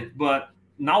get it, but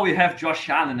now we have Josh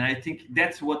Allen. I think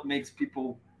that's what makes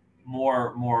people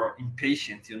more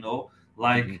impatient,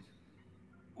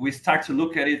 we start to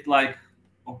look at it like,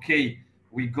 okay,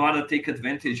 we got to take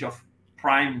advantage of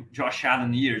prime Josh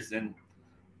Allen years. And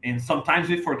sometimes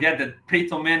we forget that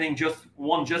Peyton Manning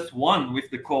won just one with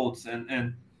the Colts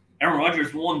and Aaron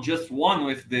Rodgers won just one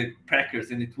with the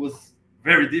Packers. And it was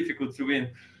very difficult to win.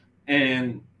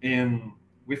 And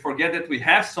we forget that we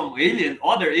have some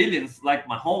other aliens like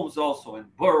Mahomes also, and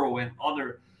Burrow, and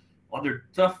other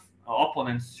tough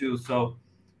opponents too. So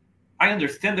I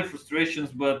understand the frustrations,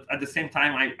 but at the same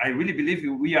time, I really believe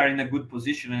we are in a good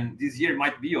position, and this year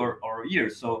might be our year.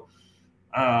 So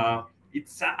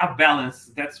it's a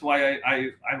balance. That's why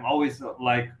I'm always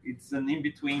like, it's an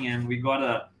in-between, and we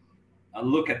gotta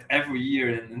look at every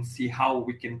year and see how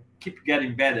we can keep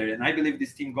getting better. And I believe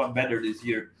this team got better this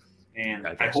year. And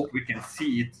I hope we can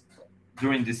see it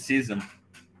during this season.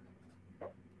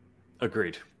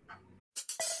 Agreed.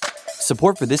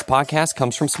 Support for this podcast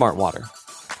comes from Smartwater.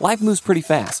 Life moves pretty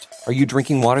fast. Are you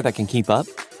drinking water that can keep up?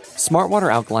 Smartwater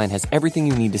Alkaline has everything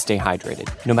you need to stay hydrated,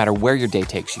 no matter where your day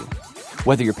takes you.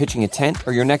 Whether you're pitching a tent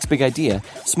or your next big idea,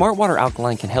 Smartwater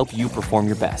Alkaline can help you perform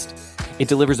your best. It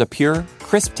delivers a pure,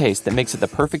 crisp taste that makes it the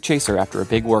perfect chaser after a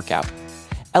big workout.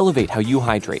 Elevate how you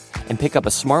hydrate and pick up a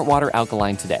Smartwater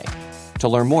Alkaline today. To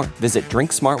learn more, visit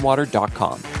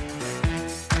drinksmartwater.com.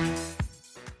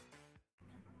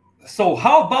 So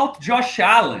how about Josh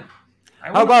Allen?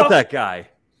 How about that guy?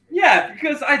 Yeah,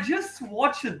 because I just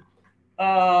watched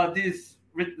this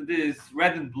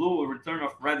Red and Blue, Return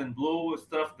of Red and Blue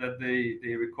stuff that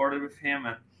they recorded with him.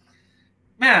 And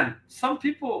man, some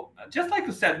people, just like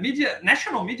you said,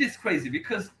 national media is crazy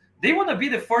because they want to be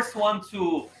the first one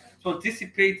to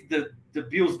anticipate the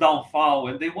Bills' downfall,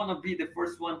 and they want to be the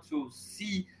first one to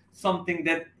see something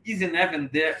that isn't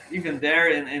even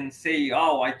there, and say,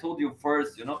 oh, I told you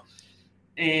first,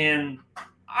 And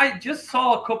I just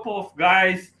saw a couple of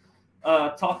guys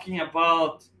talking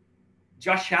about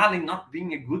Josh Allen not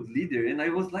being a good leader, and I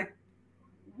was like,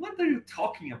 what are you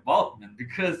talking about, man?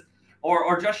 Because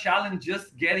or Josh Allen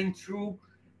just getting through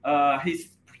his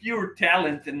pure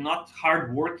talent and not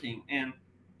hardworking. And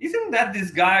isn't this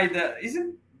guy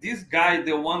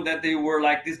the one that they were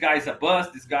like, this guy is a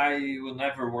bust, this guy will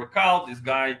never work out, this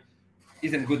guy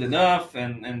isn't good enough,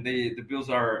 and the Bills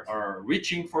are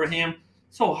reaching for him.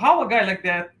 So how a guy like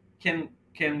that can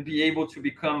be able to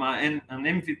become an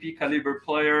MVP caliber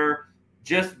player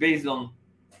just based on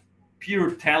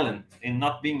pure talent and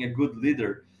not being a good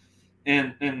leader?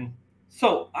 And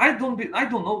so I don't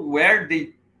know where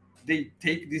they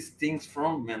take these things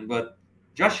from, man. But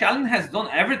Josh Allen has done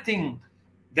everything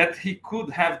that he could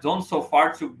have done so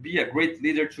far to be a great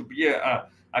leader, to be a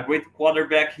great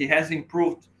quarterback. He has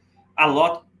improved a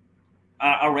lot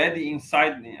already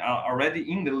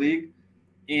in the league.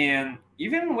 And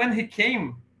even when he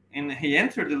came and he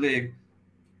entered the league,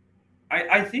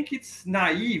 I think it's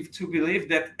naive to believe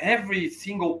that every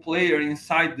single player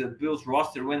inside the Bills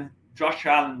roster, when Josh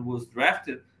Allen was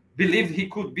drafted, believed he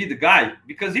could be the guy.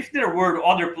 Because if there were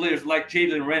other players like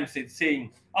Jalen Ramsey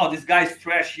saying, oh, this guy's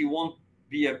trash, he won't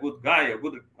be a good guy, a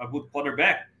good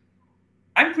quarterback,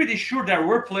 I'm pretty sure there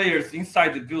were players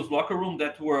inside the Bills locker room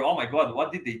that were, oh my God,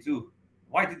 what did they do?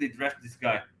 Why did they draft this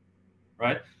guy,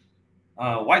 right?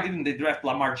 Why didn't they draft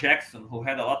Lamar Jackson, who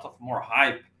had a lot of more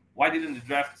hype? Why didn't they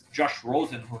draft Josh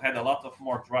Rosen, who had a lot of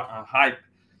more hype?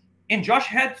 And Josh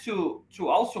had to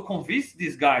also convince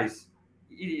these guys.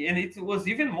 And it was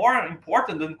even more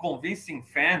important than convincing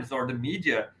fans or the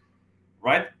media,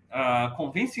 right?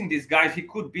 Convincing these guys he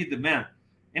could be the man.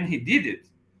 And he did it.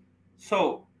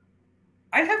 So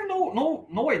I have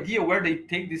no idea where they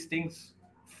take these things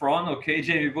from, okay,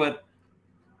 Jamie? But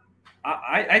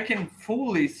I can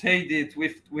fully say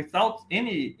that without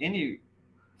any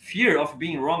fear of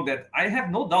being wrong, that I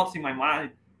have no doubts in my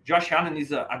mind. Josh Allen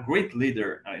is a great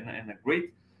leader and a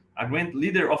great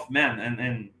leader of men,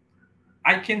 and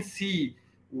I can see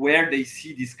where they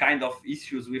see these kind of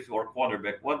issues with our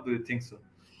quarterback. What do you think, so?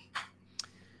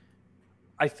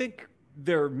 I think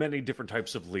there are many different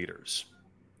types of leaders,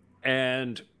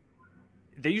 and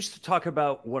they used to talk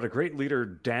about what a great leader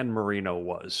Dan Marino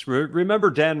was. Remember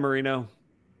Dan Marino?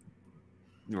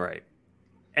 Right.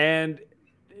 And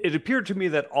it appeared to me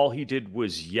that all he did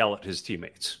was yell at his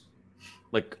teammates.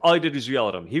 Like, all he did was yell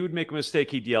at them. He would make a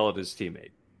mistake, he'd yell at his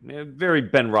teammate. Very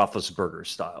Ben Roethlisberger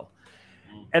style.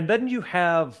 And then you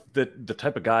have the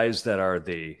type of guys that are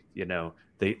they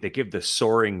give the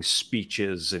soaring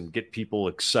speeches and get people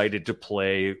excited to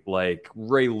play, like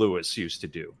Ray Lewis used to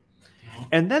do.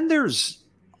 And then there's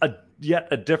yet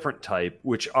a different type,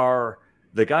 which are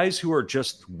the guys who are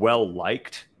just well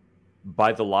liked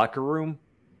by the locker room,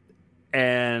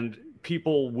 and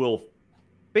people will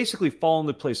basically fall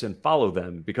into place and follow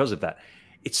them because of that.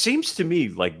 It seems to me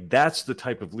like that's the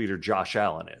type of leader Josh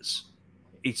Allen is.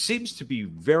 It seems to be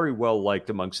very well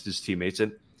liked amongst his teammates.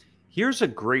 And here's a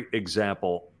great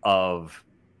example of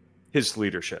his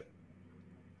leadership.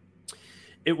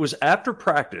 It was after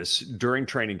practice during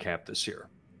training camp this year,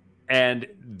 and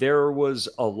there was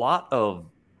a lot of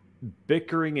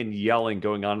bickering and yelling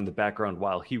going on in the background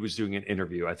while he was doing an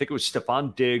interview. I think it was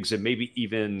Stephon Diggs and maybe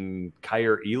even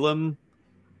Kaiir Elam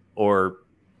or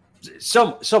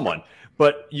someone.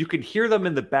 But you can hear them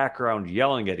in the background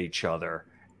yelling at each other,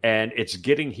 and it's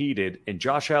getting heated. And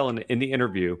Josh Allen in the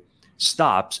interview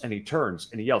stops, and he turns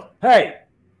and he yells, "Hey!"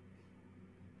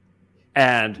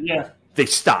 And they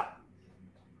stop.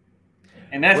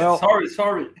 And that's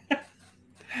sorry.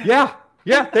 Yeah,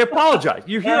 they apologize.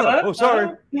 You hear them. Oh,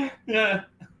 sorry. Yeah.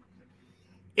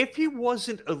 If he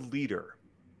wasn't a leader,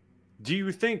 do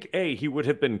you think, A, he would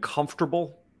have been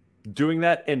comfortable doing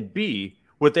that? And B,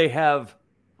 would they have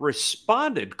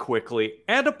responded quickly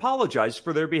and apologized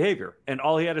for their behavior? And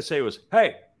all he had to say was,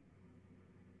 "Hey."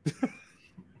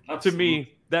 To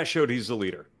me, that showed he's a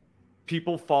leader.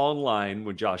 People fall in line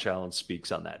when Josh Allen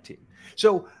speaks on that team.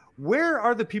 So where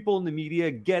are the people in the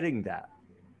media getting that?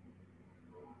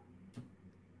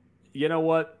 You know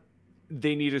what?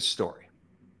 They need a story.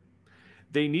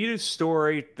 They need a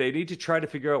story. They need to try to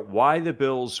figure out why the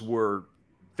Bills were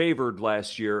favored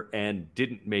last year and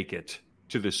didn't make it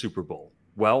to the Super Bowl.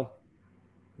 Well,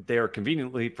 they are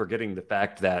conveniently forgetting the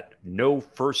fact that no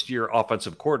first-year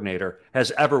offensive coordinator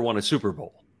has ever won a Super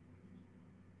Bowl.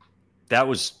 That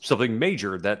was something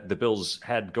major that the Bills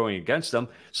had going against them,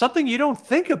 something you don't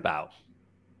think about.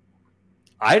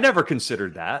 I never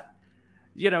considered that.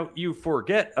 you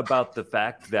forget about the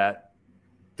fact that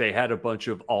they had a bunch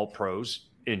of all-pros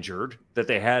injured, that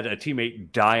they had a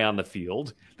teammate die on the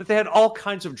field, that they had all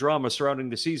kinds of drama surrounding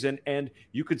the season, and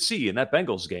you could see in that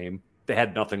Bengals game, they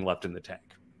had nothing left in the tank.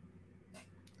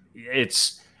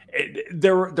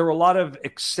 There were a lot of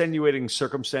extenuating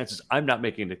circumstances. I'm not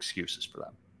making excuses for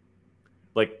them.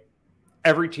 Like,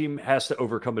 every team has to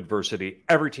overcome adversity.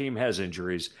 Every team has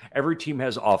injuries. Every team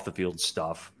has off-the-field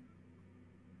stuff.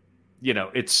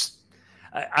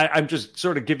 I'm just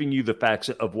sort of giving you the facts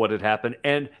of what had happened,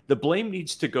 and the blame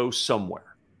needs to go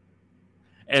somewhere.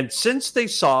 And since they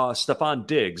saw Stephon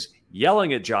Diggs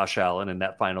yelling at Josh Allen in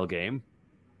that final game,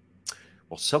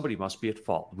 well, somebody must be at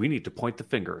fault. We need to point the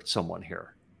finger at someone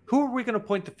here. Who are we going to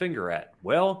point the finger at?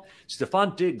 Well,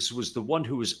 Stephon Diggs was the one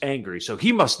who was angry, so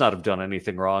he must not have done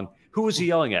anything wrong. Who was he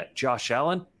yelling at? Josh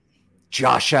Allen?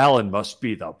 Josh Allen must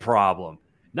be the problem.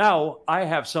 Now I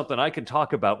have something I can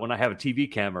talk about when I have a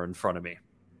TV camera in front of me.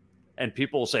 And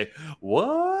people will say,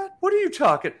 what? What are you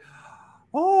talking?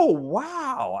 Oh,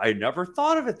 wow. I never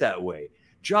thought of it that way.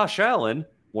 Josh Allen,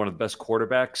 one of the best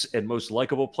quarterbacks and most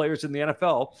likable players in the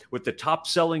NFL, with the top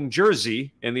selling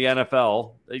jersey in the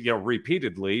NFL,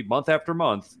 repeatedly, month after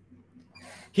month.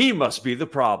 He must be the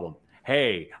problem.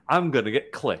 Hey, I'm going to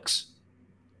get clicks.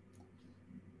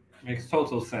 Makes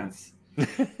total sense.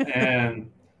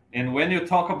 And when you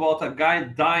talk about a guy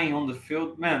dying on the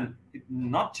field, man,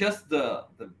 not just the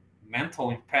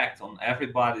mental impact on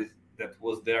everybody that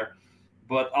was there,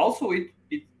 but also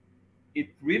it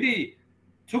really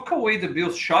took away the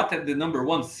Bills' shot at the number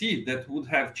 1 seed that would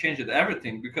have changed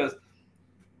everything. Because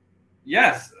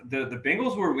yes, the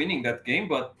Bengals were winning that game,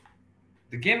 but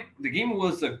the game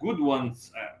was a good one.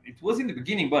 It was in the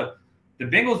beginning, but the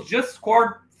Bengals just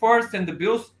scored first, and the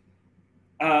Bills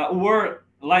were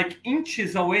like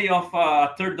inches away of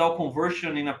a third down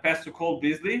conversion in a pass to Cole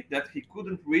Beasley that he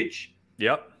couldn't reach.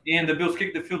 Yep. And the Bills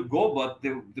kicked the field goal, but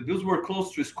the Bills were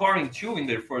close to scoring 2 in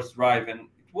their first drive, and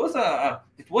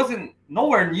it wasn't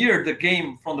nowhere near the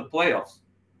game from the playoffs.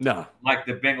 No, like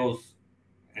the Bengals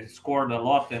scored a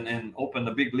lot and opened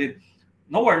a big lead.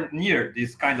 Nowhere near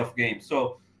this kind of game.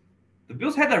 So the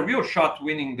Bills had a real shot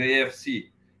winning the AFC,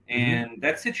 and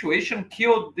that situation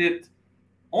killed it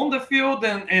on the field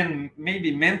and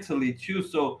maybe mentally too.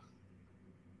 So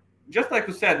just like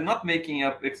you said, not making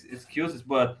up excuses,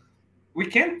 but we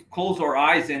can't close our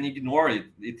eyes and ignore it.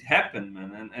 It happened,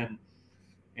 man.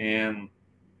 And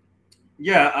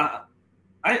yeah,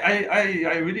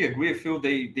 I really agree. I feel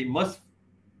they must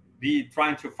be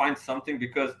trying to find something,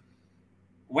 because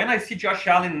when I see Josh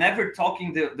Allen never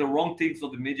talking the wrong things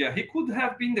on the media, he could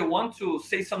have been the one to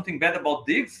say something bad about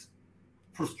Diggs,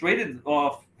 frustrated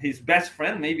of his best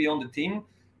friend maybe on the team,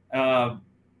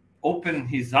 open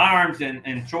his arms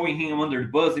and throwing him under the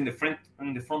bus in the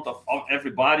front of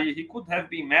everybody. He could have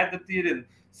been mad at it and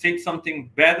said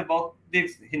something bad about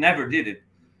Diggs. He never did it.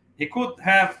 He could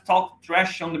have talked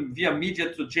trash via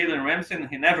media to Jalen Ramsey, and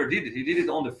he never did it. He did it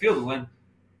on the field when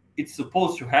it's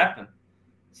supposed to happen.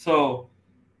 So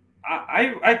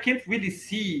I can't really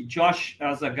see Josh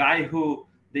as a guy who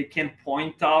they can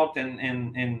point out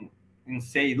and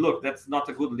say, look, that's not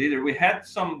a good leader. We had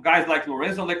some guys like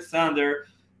Lorenzo Alexander,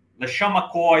 LeSean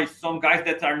McCoy, some guys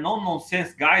that are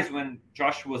no-nonsense guys when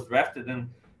Josh was drafted, and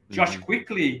Josh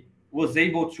quickly was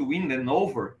able to win them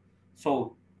over.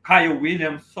 So Kyle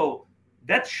Williams. So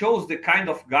that shows the kind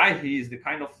of guy he is, the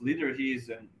kind of leader he is,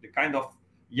 and the kind of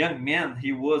young man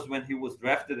he was when he was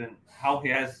drafted, and how he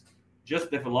has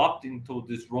just developed into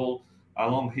this role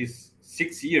along his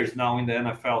 6 years now in the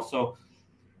NFL. So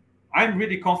I'm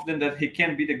really confident that he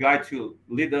can be the guy to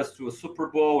lead us to a Super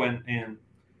Bowl, and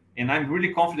I'm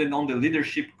really confident on the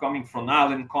leadership coming from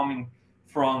Allen, coming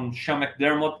from Sean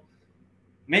McDermott.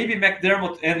 Maybe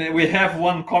McDermott, and we have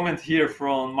one comment here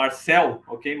from Marcel.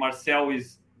 Okay, Marcel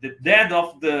is the dad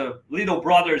of the little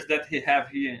brothers that he have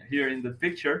here in the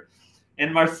picture.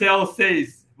 And Marcel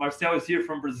is here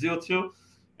from Brazil too.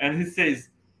 And he says,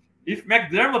 if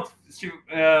McDermott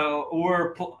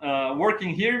were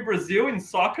working here in Brazil, in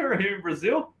soccer here in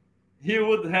Brazil, he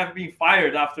would have been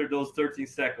fired after those 13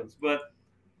 seconds. But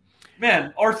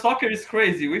man, our soccer is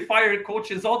crazy. We fire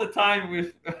coaches all the time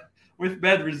with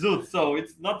bad results. So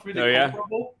it's not really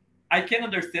comparable. I can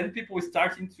understand people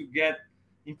starting to get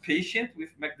impatient with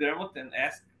McDermott and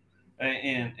ask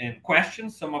and question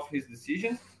some of his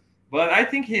decisions. But I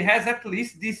think he has at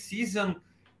least this season,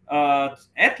 at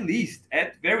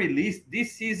very least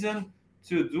this season,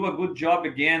 to do a good job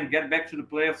again, get back to the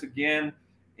playoffs again,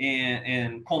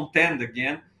 and contend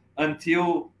again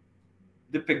until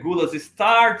the Pegulas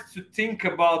start to think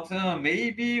about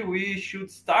maybe we should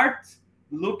start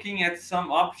looking at some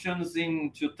options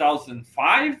in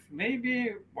 2005,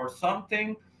 maybe, or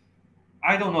something.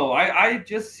 I don't know. I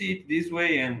just see it this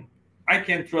way, and I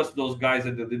can't trust those guys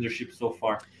at the leadership so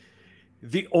far.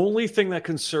 The only thing that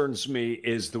concerns me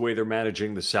is the way they're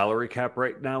managing the salary cap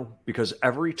right now, because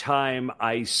every time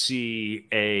I see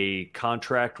a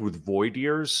contract with void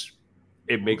years,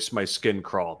 it makes my skin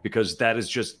crawl, because that is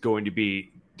just going to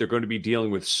be, they're going to be dealing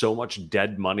with so much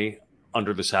dead money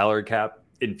under the salary cap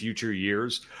in future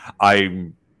years.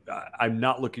 I'm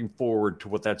not looking forward to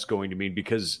what that's going to mean,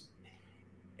 because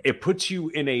it puts you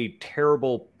in a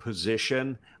terrible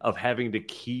position of having to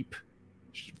keep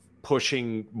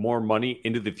pushing more money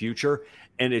into the future.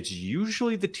 And it's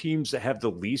usually the teams that have the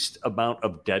least amount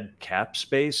of dead cap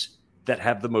space that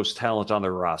have the most talent on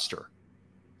their roster.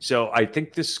 So I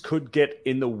think this could get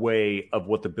in the way of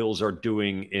what the Bills are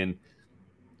doing in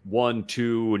 1,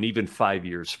 2, and even 5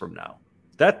 years from now.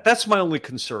 That's my only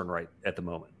concern right at the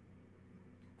moment.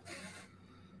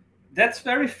 That's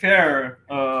very fair,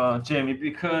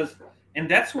 Jamie, and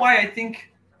that's why I think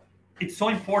it's so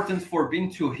important for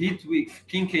Bean to hit with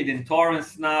Kincaid and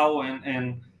Torrance now,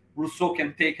 and Rousseau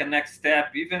can take a next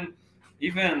step, even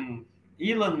Elon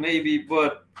maybe,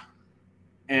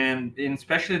 and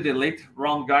especially the late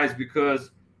round guys, because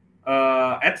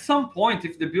at some point,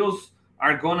 if the Bills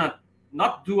are gonna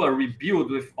not do a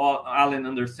rebuild with Allen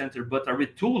under center, but a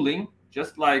retooling,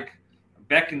 just like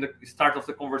back in the start of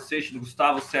the conversation,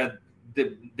 Gustavo said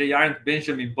they aren't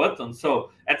Benjamin Button.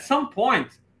 So at some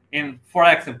point, and for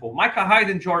example, Micah Hyde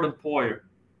and Jordan Poyer,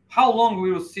 how long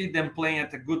we will see them playing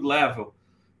at a good level?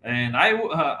 And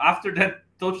after that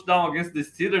touchdown against the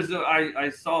Steelers, I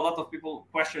saw a lot of people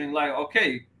questioning, like,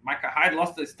 okay, Micah Hyde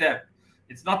lost a step.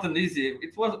 It's not an easy.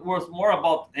 It was more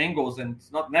about angles, and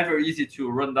it's never easy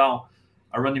to run down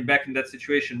a running back in that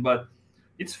situation. But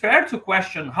it's fair to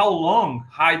question how long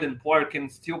Hyde and Poyer can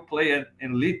still play at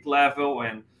an elite level,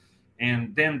 and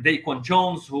then Daquan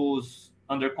Jones, who's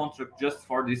under contract just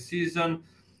for this season.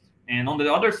 And on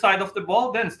the other side of the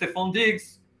ball, then Stephon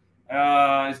Diggs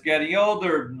is getting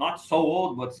older, not so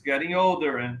old, but it's getting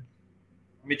older. And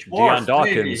Mitch Morse,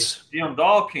 Dion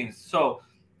Dawkins. So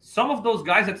some of those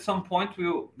guys at some point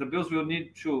the Bills will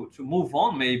need to move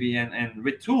on maybe and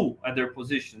retool at their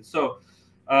position. So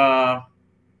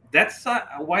that's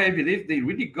why I believe they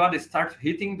really got to start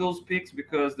hitting those picks,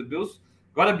 because the Bills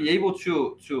got to be able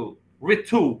to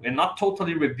retool and not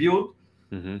totally rebuild.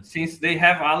 Mm-hmm. Since they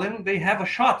have Allen, they have a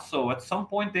shot. So at some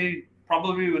point, they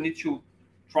probably will need to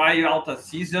try out a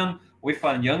season with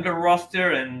a younger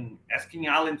roster, and asking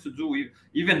Allen to do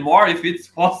even more if it's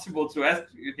possible to ask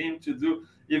him to do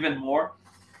even more.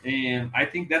 And I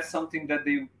think that's something that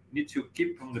they need to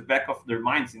keep from the back of their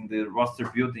minds in the roster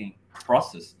building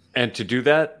process. And to do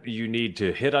that, you need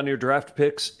to hit on your draft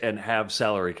picks and have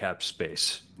salary cap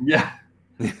space. Yeah.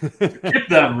 Keep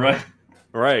them, right?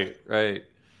 Right.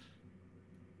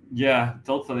 Yeah,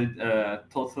 totally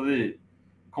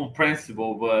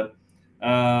comprehensible. But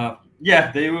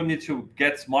they will need to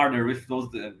get smarter with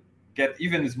get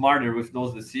even smarter with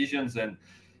those decisions,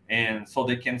 and so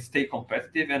they can stay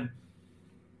competitive. And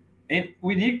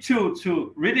we need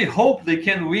to really hope they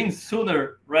can win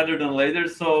sooner rather than later,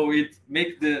 so it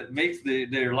makes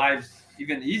their lives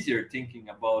even easier thinking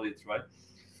about it, right?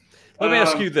 Let me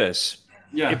ask you this.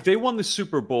 Yeah. If they won the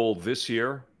Super Bowl this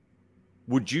year,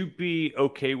 would you be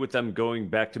okay with them going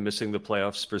back to missing the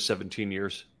playoffs for 17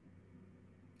 years?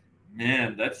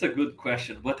 Man, that's a good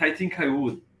question, but I think I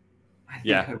would. I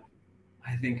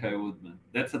think I would, man.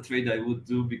 That's a trade I would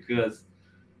do, because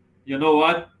you know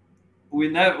what? We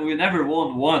never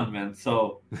won one, man.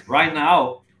 So right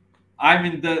now, I'm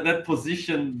in that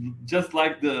position just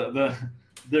like the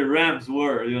Rams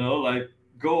were, like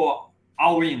go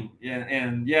all in.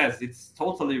 And yes, it's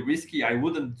totally risky. I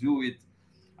wouldn't do it.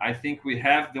 I think we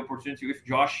have the opportunity with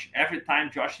Josh. Every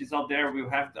time Josh is out there, we'll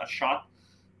have a shot.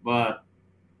 But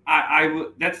I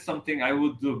would. That's something I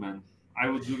would do, man. I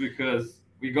would do, because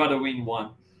we got to win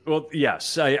one. Well,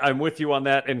 yes, I'm with you on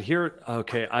that. And here,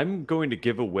 okay, I'm going to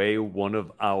give away one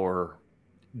of our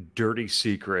dirty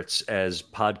secrets as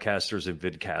podcasters and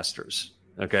vidcasters.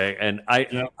 Okay, and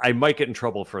I might get in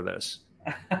trouble for this.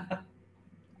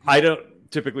 I don't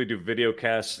typically do video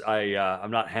casts.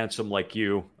 I'm not handsome like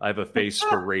you. I have a face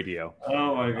for radio.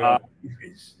 Oh my God.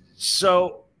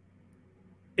 So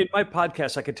in my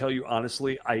podcast, I can tell you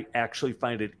honestly, I actually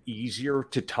find it easier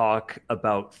to talk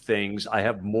about things. I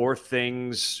have more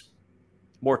things,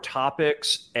 more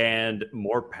topics, and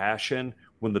more passion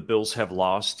when the Bills have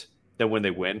lost than when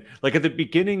they win. Like at the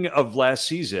beginning of last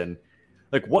season,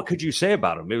 like what could you say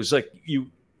about them? It was like you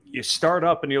you start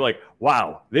up and you're like,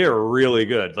 wow, they're really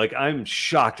good. Like, I'm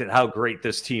shocked at how great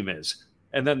this team is.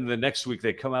 And then the next week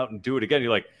they come out and do it again.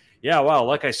 You're like, yeah, wow,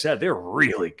 like I said, they're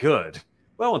really good.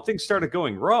 Well, when things started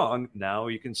going wrong, now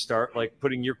you can start like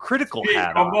putting your critical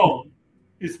hat on.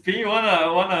 Spin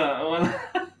wanna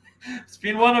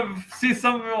Spin wanna see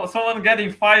someone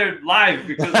getting fired live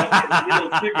because of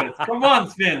little secrets. Come on,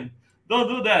 Spin. Don't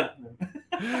do that.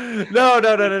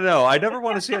 No. I never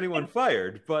want to see anyone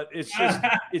fired, but it's just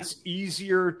it's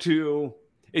easier to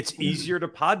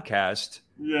podcast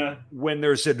when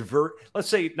there's let's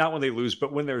say not when they lose,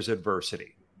 but when there's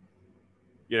adversity.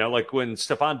 You know, like when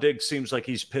Stefan Diggs seems like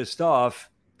he's pissed off,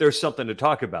 there's something to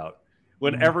talk about.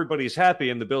 When everybody's happy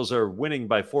and the Bills are winning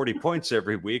by 40 points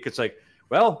every week, it's like,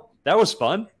 well, that was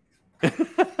fun.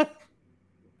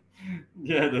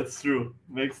 Yeah, that's true.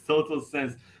 Makes total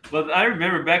sense. But I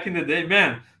remember back in the day,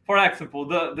 man, for example,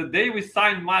 the day we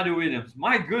signed Mario Williams,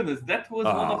 my goodness, that was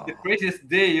one of the craziest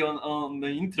day on the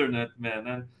internet, man.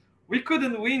 And we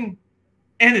couldn't win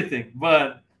anything.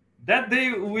 But that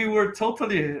day we were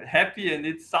totally happy, and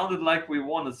it sounded like we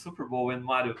won a Super Bowl when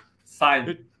Mario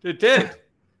signed. It did.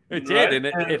 It did, and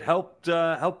it helped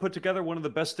put together one of the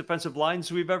best defensive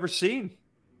lines we've ever seen.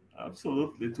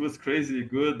 Absolutely, it was crazy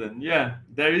good, and yeah,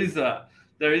 there is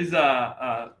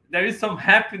some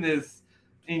happiness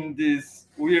in this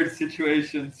weird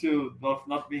situation too of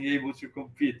not being able to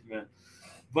compete, man.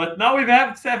 But now we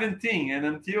have 17, and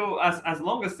until as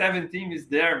long as 17 is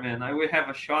there, man, we have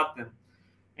a shot,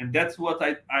 and that's what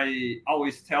I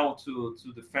always tell to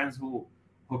the fans who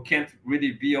can't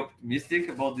really be optimistic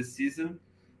about this season.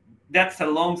 That's a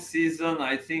long season.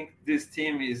 I think this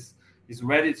team is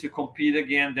ready to compete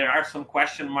again. There are some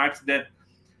question marks that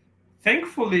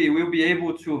thankfully we'll be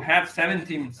able to have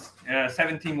 17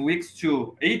 weeks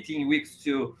to 18 weeks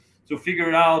to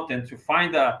figure out and to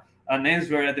find an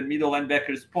answer at the middle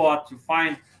linebacker spot, to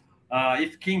find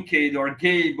if Kincaid or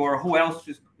Gabe or who else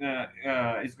is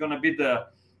going to be the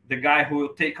guy who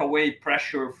will take away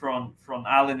pressure from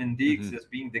Allen and Diggs as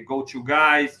being the go-to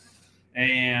guys.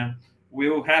 And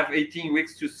we'll have 18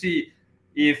 weeks to see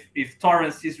if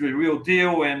Torrance is the real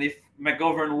deal and if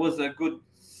McGovern was a good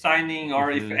signing,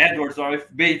 or if Edwards or if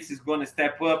Bates is going to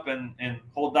step up and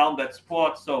hold down that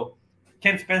spot. So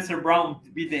can Spencer Brown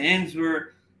be the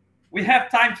answer? We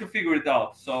have time to figure it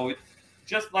out. So it's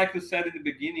just like you said in the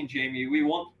beginning, Jamie, we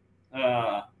want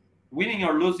winning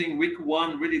or losing week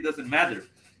one really doesn't matter.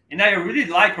 And I really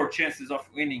like our chances of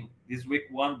winning this week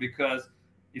one, because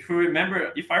if I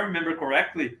remember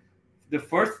correctly, the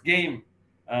first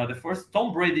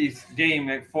Tom Brady's game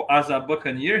as a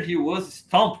Buccaneer, he was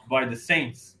stomped by the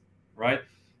Saints, right?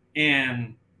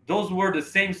 And those were the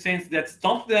same Saints that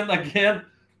stomped them again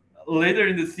later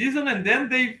in the season, and then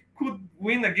they could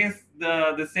win against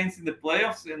the Saints in the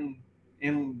playoffs,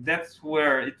 and that's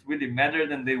where it really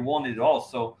mattered, and they won it all.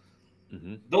 So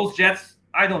those Jets,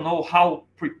 I don't know how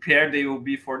prepared they will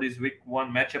be for this week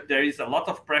one matchup. There is a lot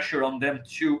of pressure on them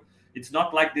too. It's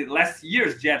not like the last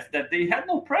year's Jets that they had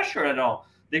no pressure at all.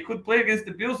 They could play against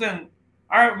the Bills, and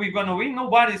are we going to win?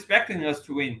 Nobody's expecting us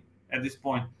to win at this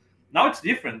point. Now it's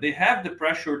different. They have the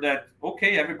pressure that,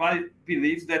 okay, everybody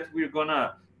believes that we're going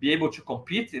to be able to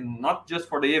compete, and not just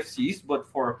for the AFC East, but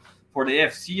for the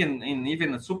AFC and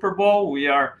even the Super Bowl. We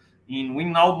are in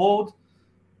win now mode.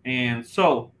 And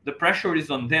so the pressure is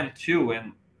on them too.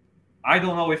 And I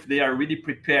don't know if they are really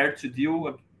prepared to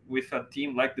deal with a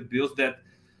team like the Bills that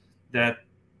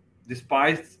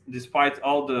despite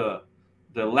all the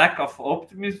lack of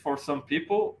optimism for some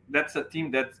people, that's a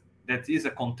team that is a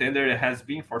contender. It has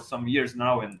been for some years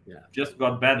now and just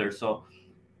got better. So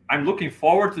I'm looking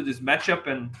forward to this matchup.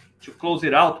 And to close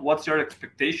it out, what's your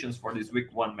expectations for this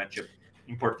week one matchup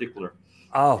in particular?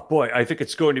 Oh, boy, I think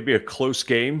it's going to be a close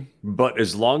game. But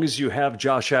as long as you have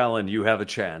Josh Allen, you have a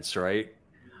chance, right?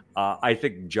 I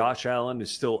think Josh Allen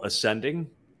is still ascending,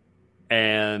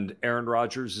 and Aaron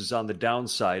Rodgers is on the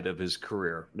downside of his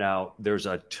career. Now, there's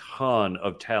a ton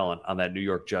of talent on that New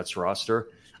York Jets roster.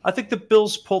 I think the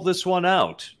Bills pull this one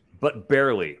out, but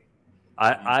barely.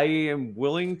 I am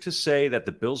willing to say that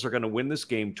the Bills are going to win this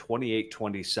game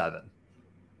 28-27.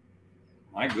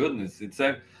 My goodness. It's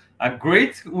a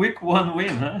great week one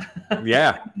win, huh?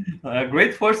 Yeah. A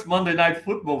great first Monday Night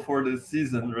Football for the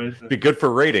season, right? Be good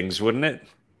for ratings, wouldn't it?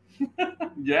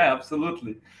 Yeah,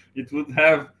 absolutely. It would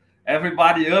have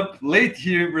everybody up late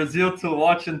here in Brazil to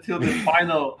watch until the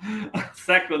final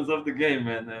seconds of the game,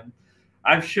 man. And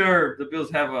I'm sure the Bills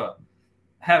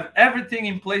have everything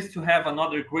in place to have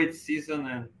another great season,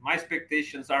 and my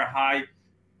expectations are high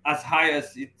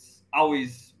as it's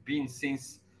always been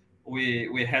since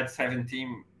we had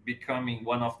 17 becoming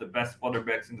one of the best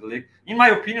quarterbacks in the league. In my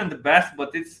opinion, the best,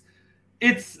 but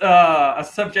it's a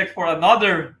subject for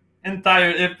another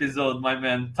entire episode, my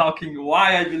man, talking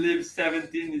why I believe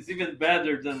 17 is even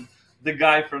better than the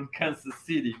guy from Kansas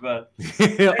City. But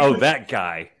oh, that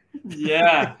guy.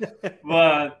 Yeah.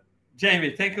 But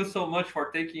Jamie, thank you so much for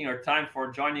taking your time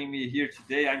for joining me here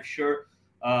today. I'm sure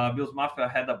Bills Mafia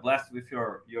had a blast with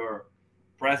your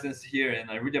presence here,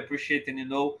 and I really appreciate it.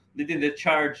 And leading the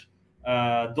charge,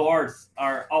 doors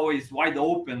are always wide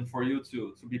open for you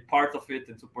to be part of it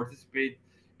and to participate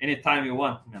anytime you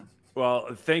want, man.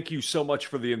 Well, thank you so much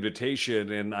for the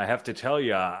invitation, and I have to tell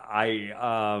you,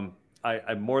 I'm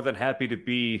more than happy to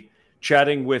be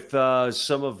chatting with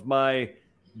some of my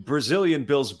Brazilian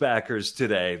Bills backers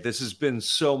today. This has been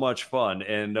so much fun,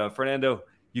 and Fernando,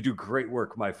 you do great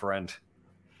work, my friend.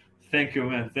 Thank you,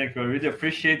 man. Thank you. I really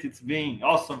appreciate it. It's been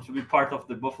awesome to be part of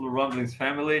the Buffalo Rumblings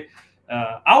family.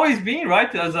 Always been,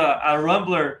 right, as a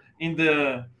Rumbler in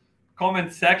the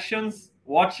comment sections,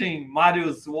 watching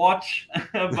Mario's watch,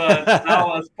 but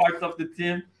now as part of the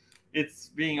team, it's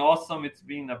been awesome. It's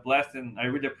been a blast, and I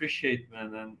really appreciate it,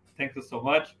 man. And thank you so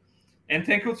much. And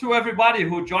thank you to everybody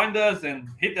who joined us and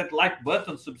hit that like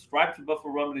button, subscribe to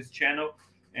Buffalo Rumblings channel,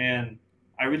 and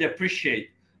I really appreciate it.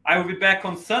 I will be back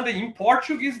on Sunday in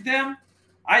Portuguese then.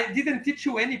 I didn't teach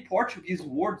you any Portuguese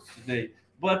words today,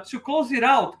 but to close it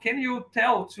out, can you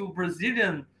tell to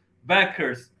Brazilian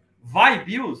backers, Vai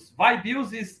Bills? Vai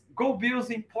Bills is Go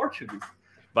Bills in Portuguese.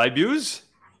 Vai Bills?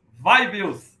 Vai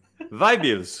Bills. Vai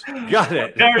Bills. Got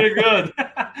it. Very good.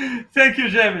 Thank you,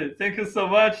 Jamie. Thank you so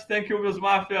much. Thank you, Bills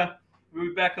Mafia. We'll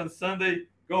be back on Sunday.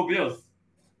 Go Bills.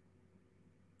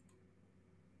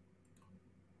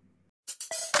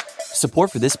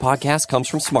 Support for this podcast comes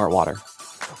from Smartwater.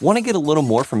 Want to get a little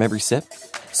more from every sip?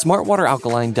 Smartwater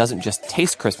Alkaline doesn't just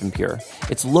taste crisp and pure.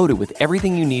 It's loaded with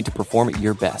everything you need to perform at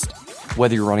your best,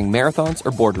 whether you're running marathons or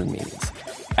boardroom meetings.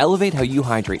 Elevate how you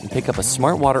hydrate and pick up a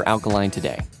Smartwater Alkaline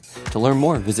today. To learn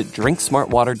more, visit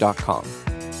drinksmartwater.com.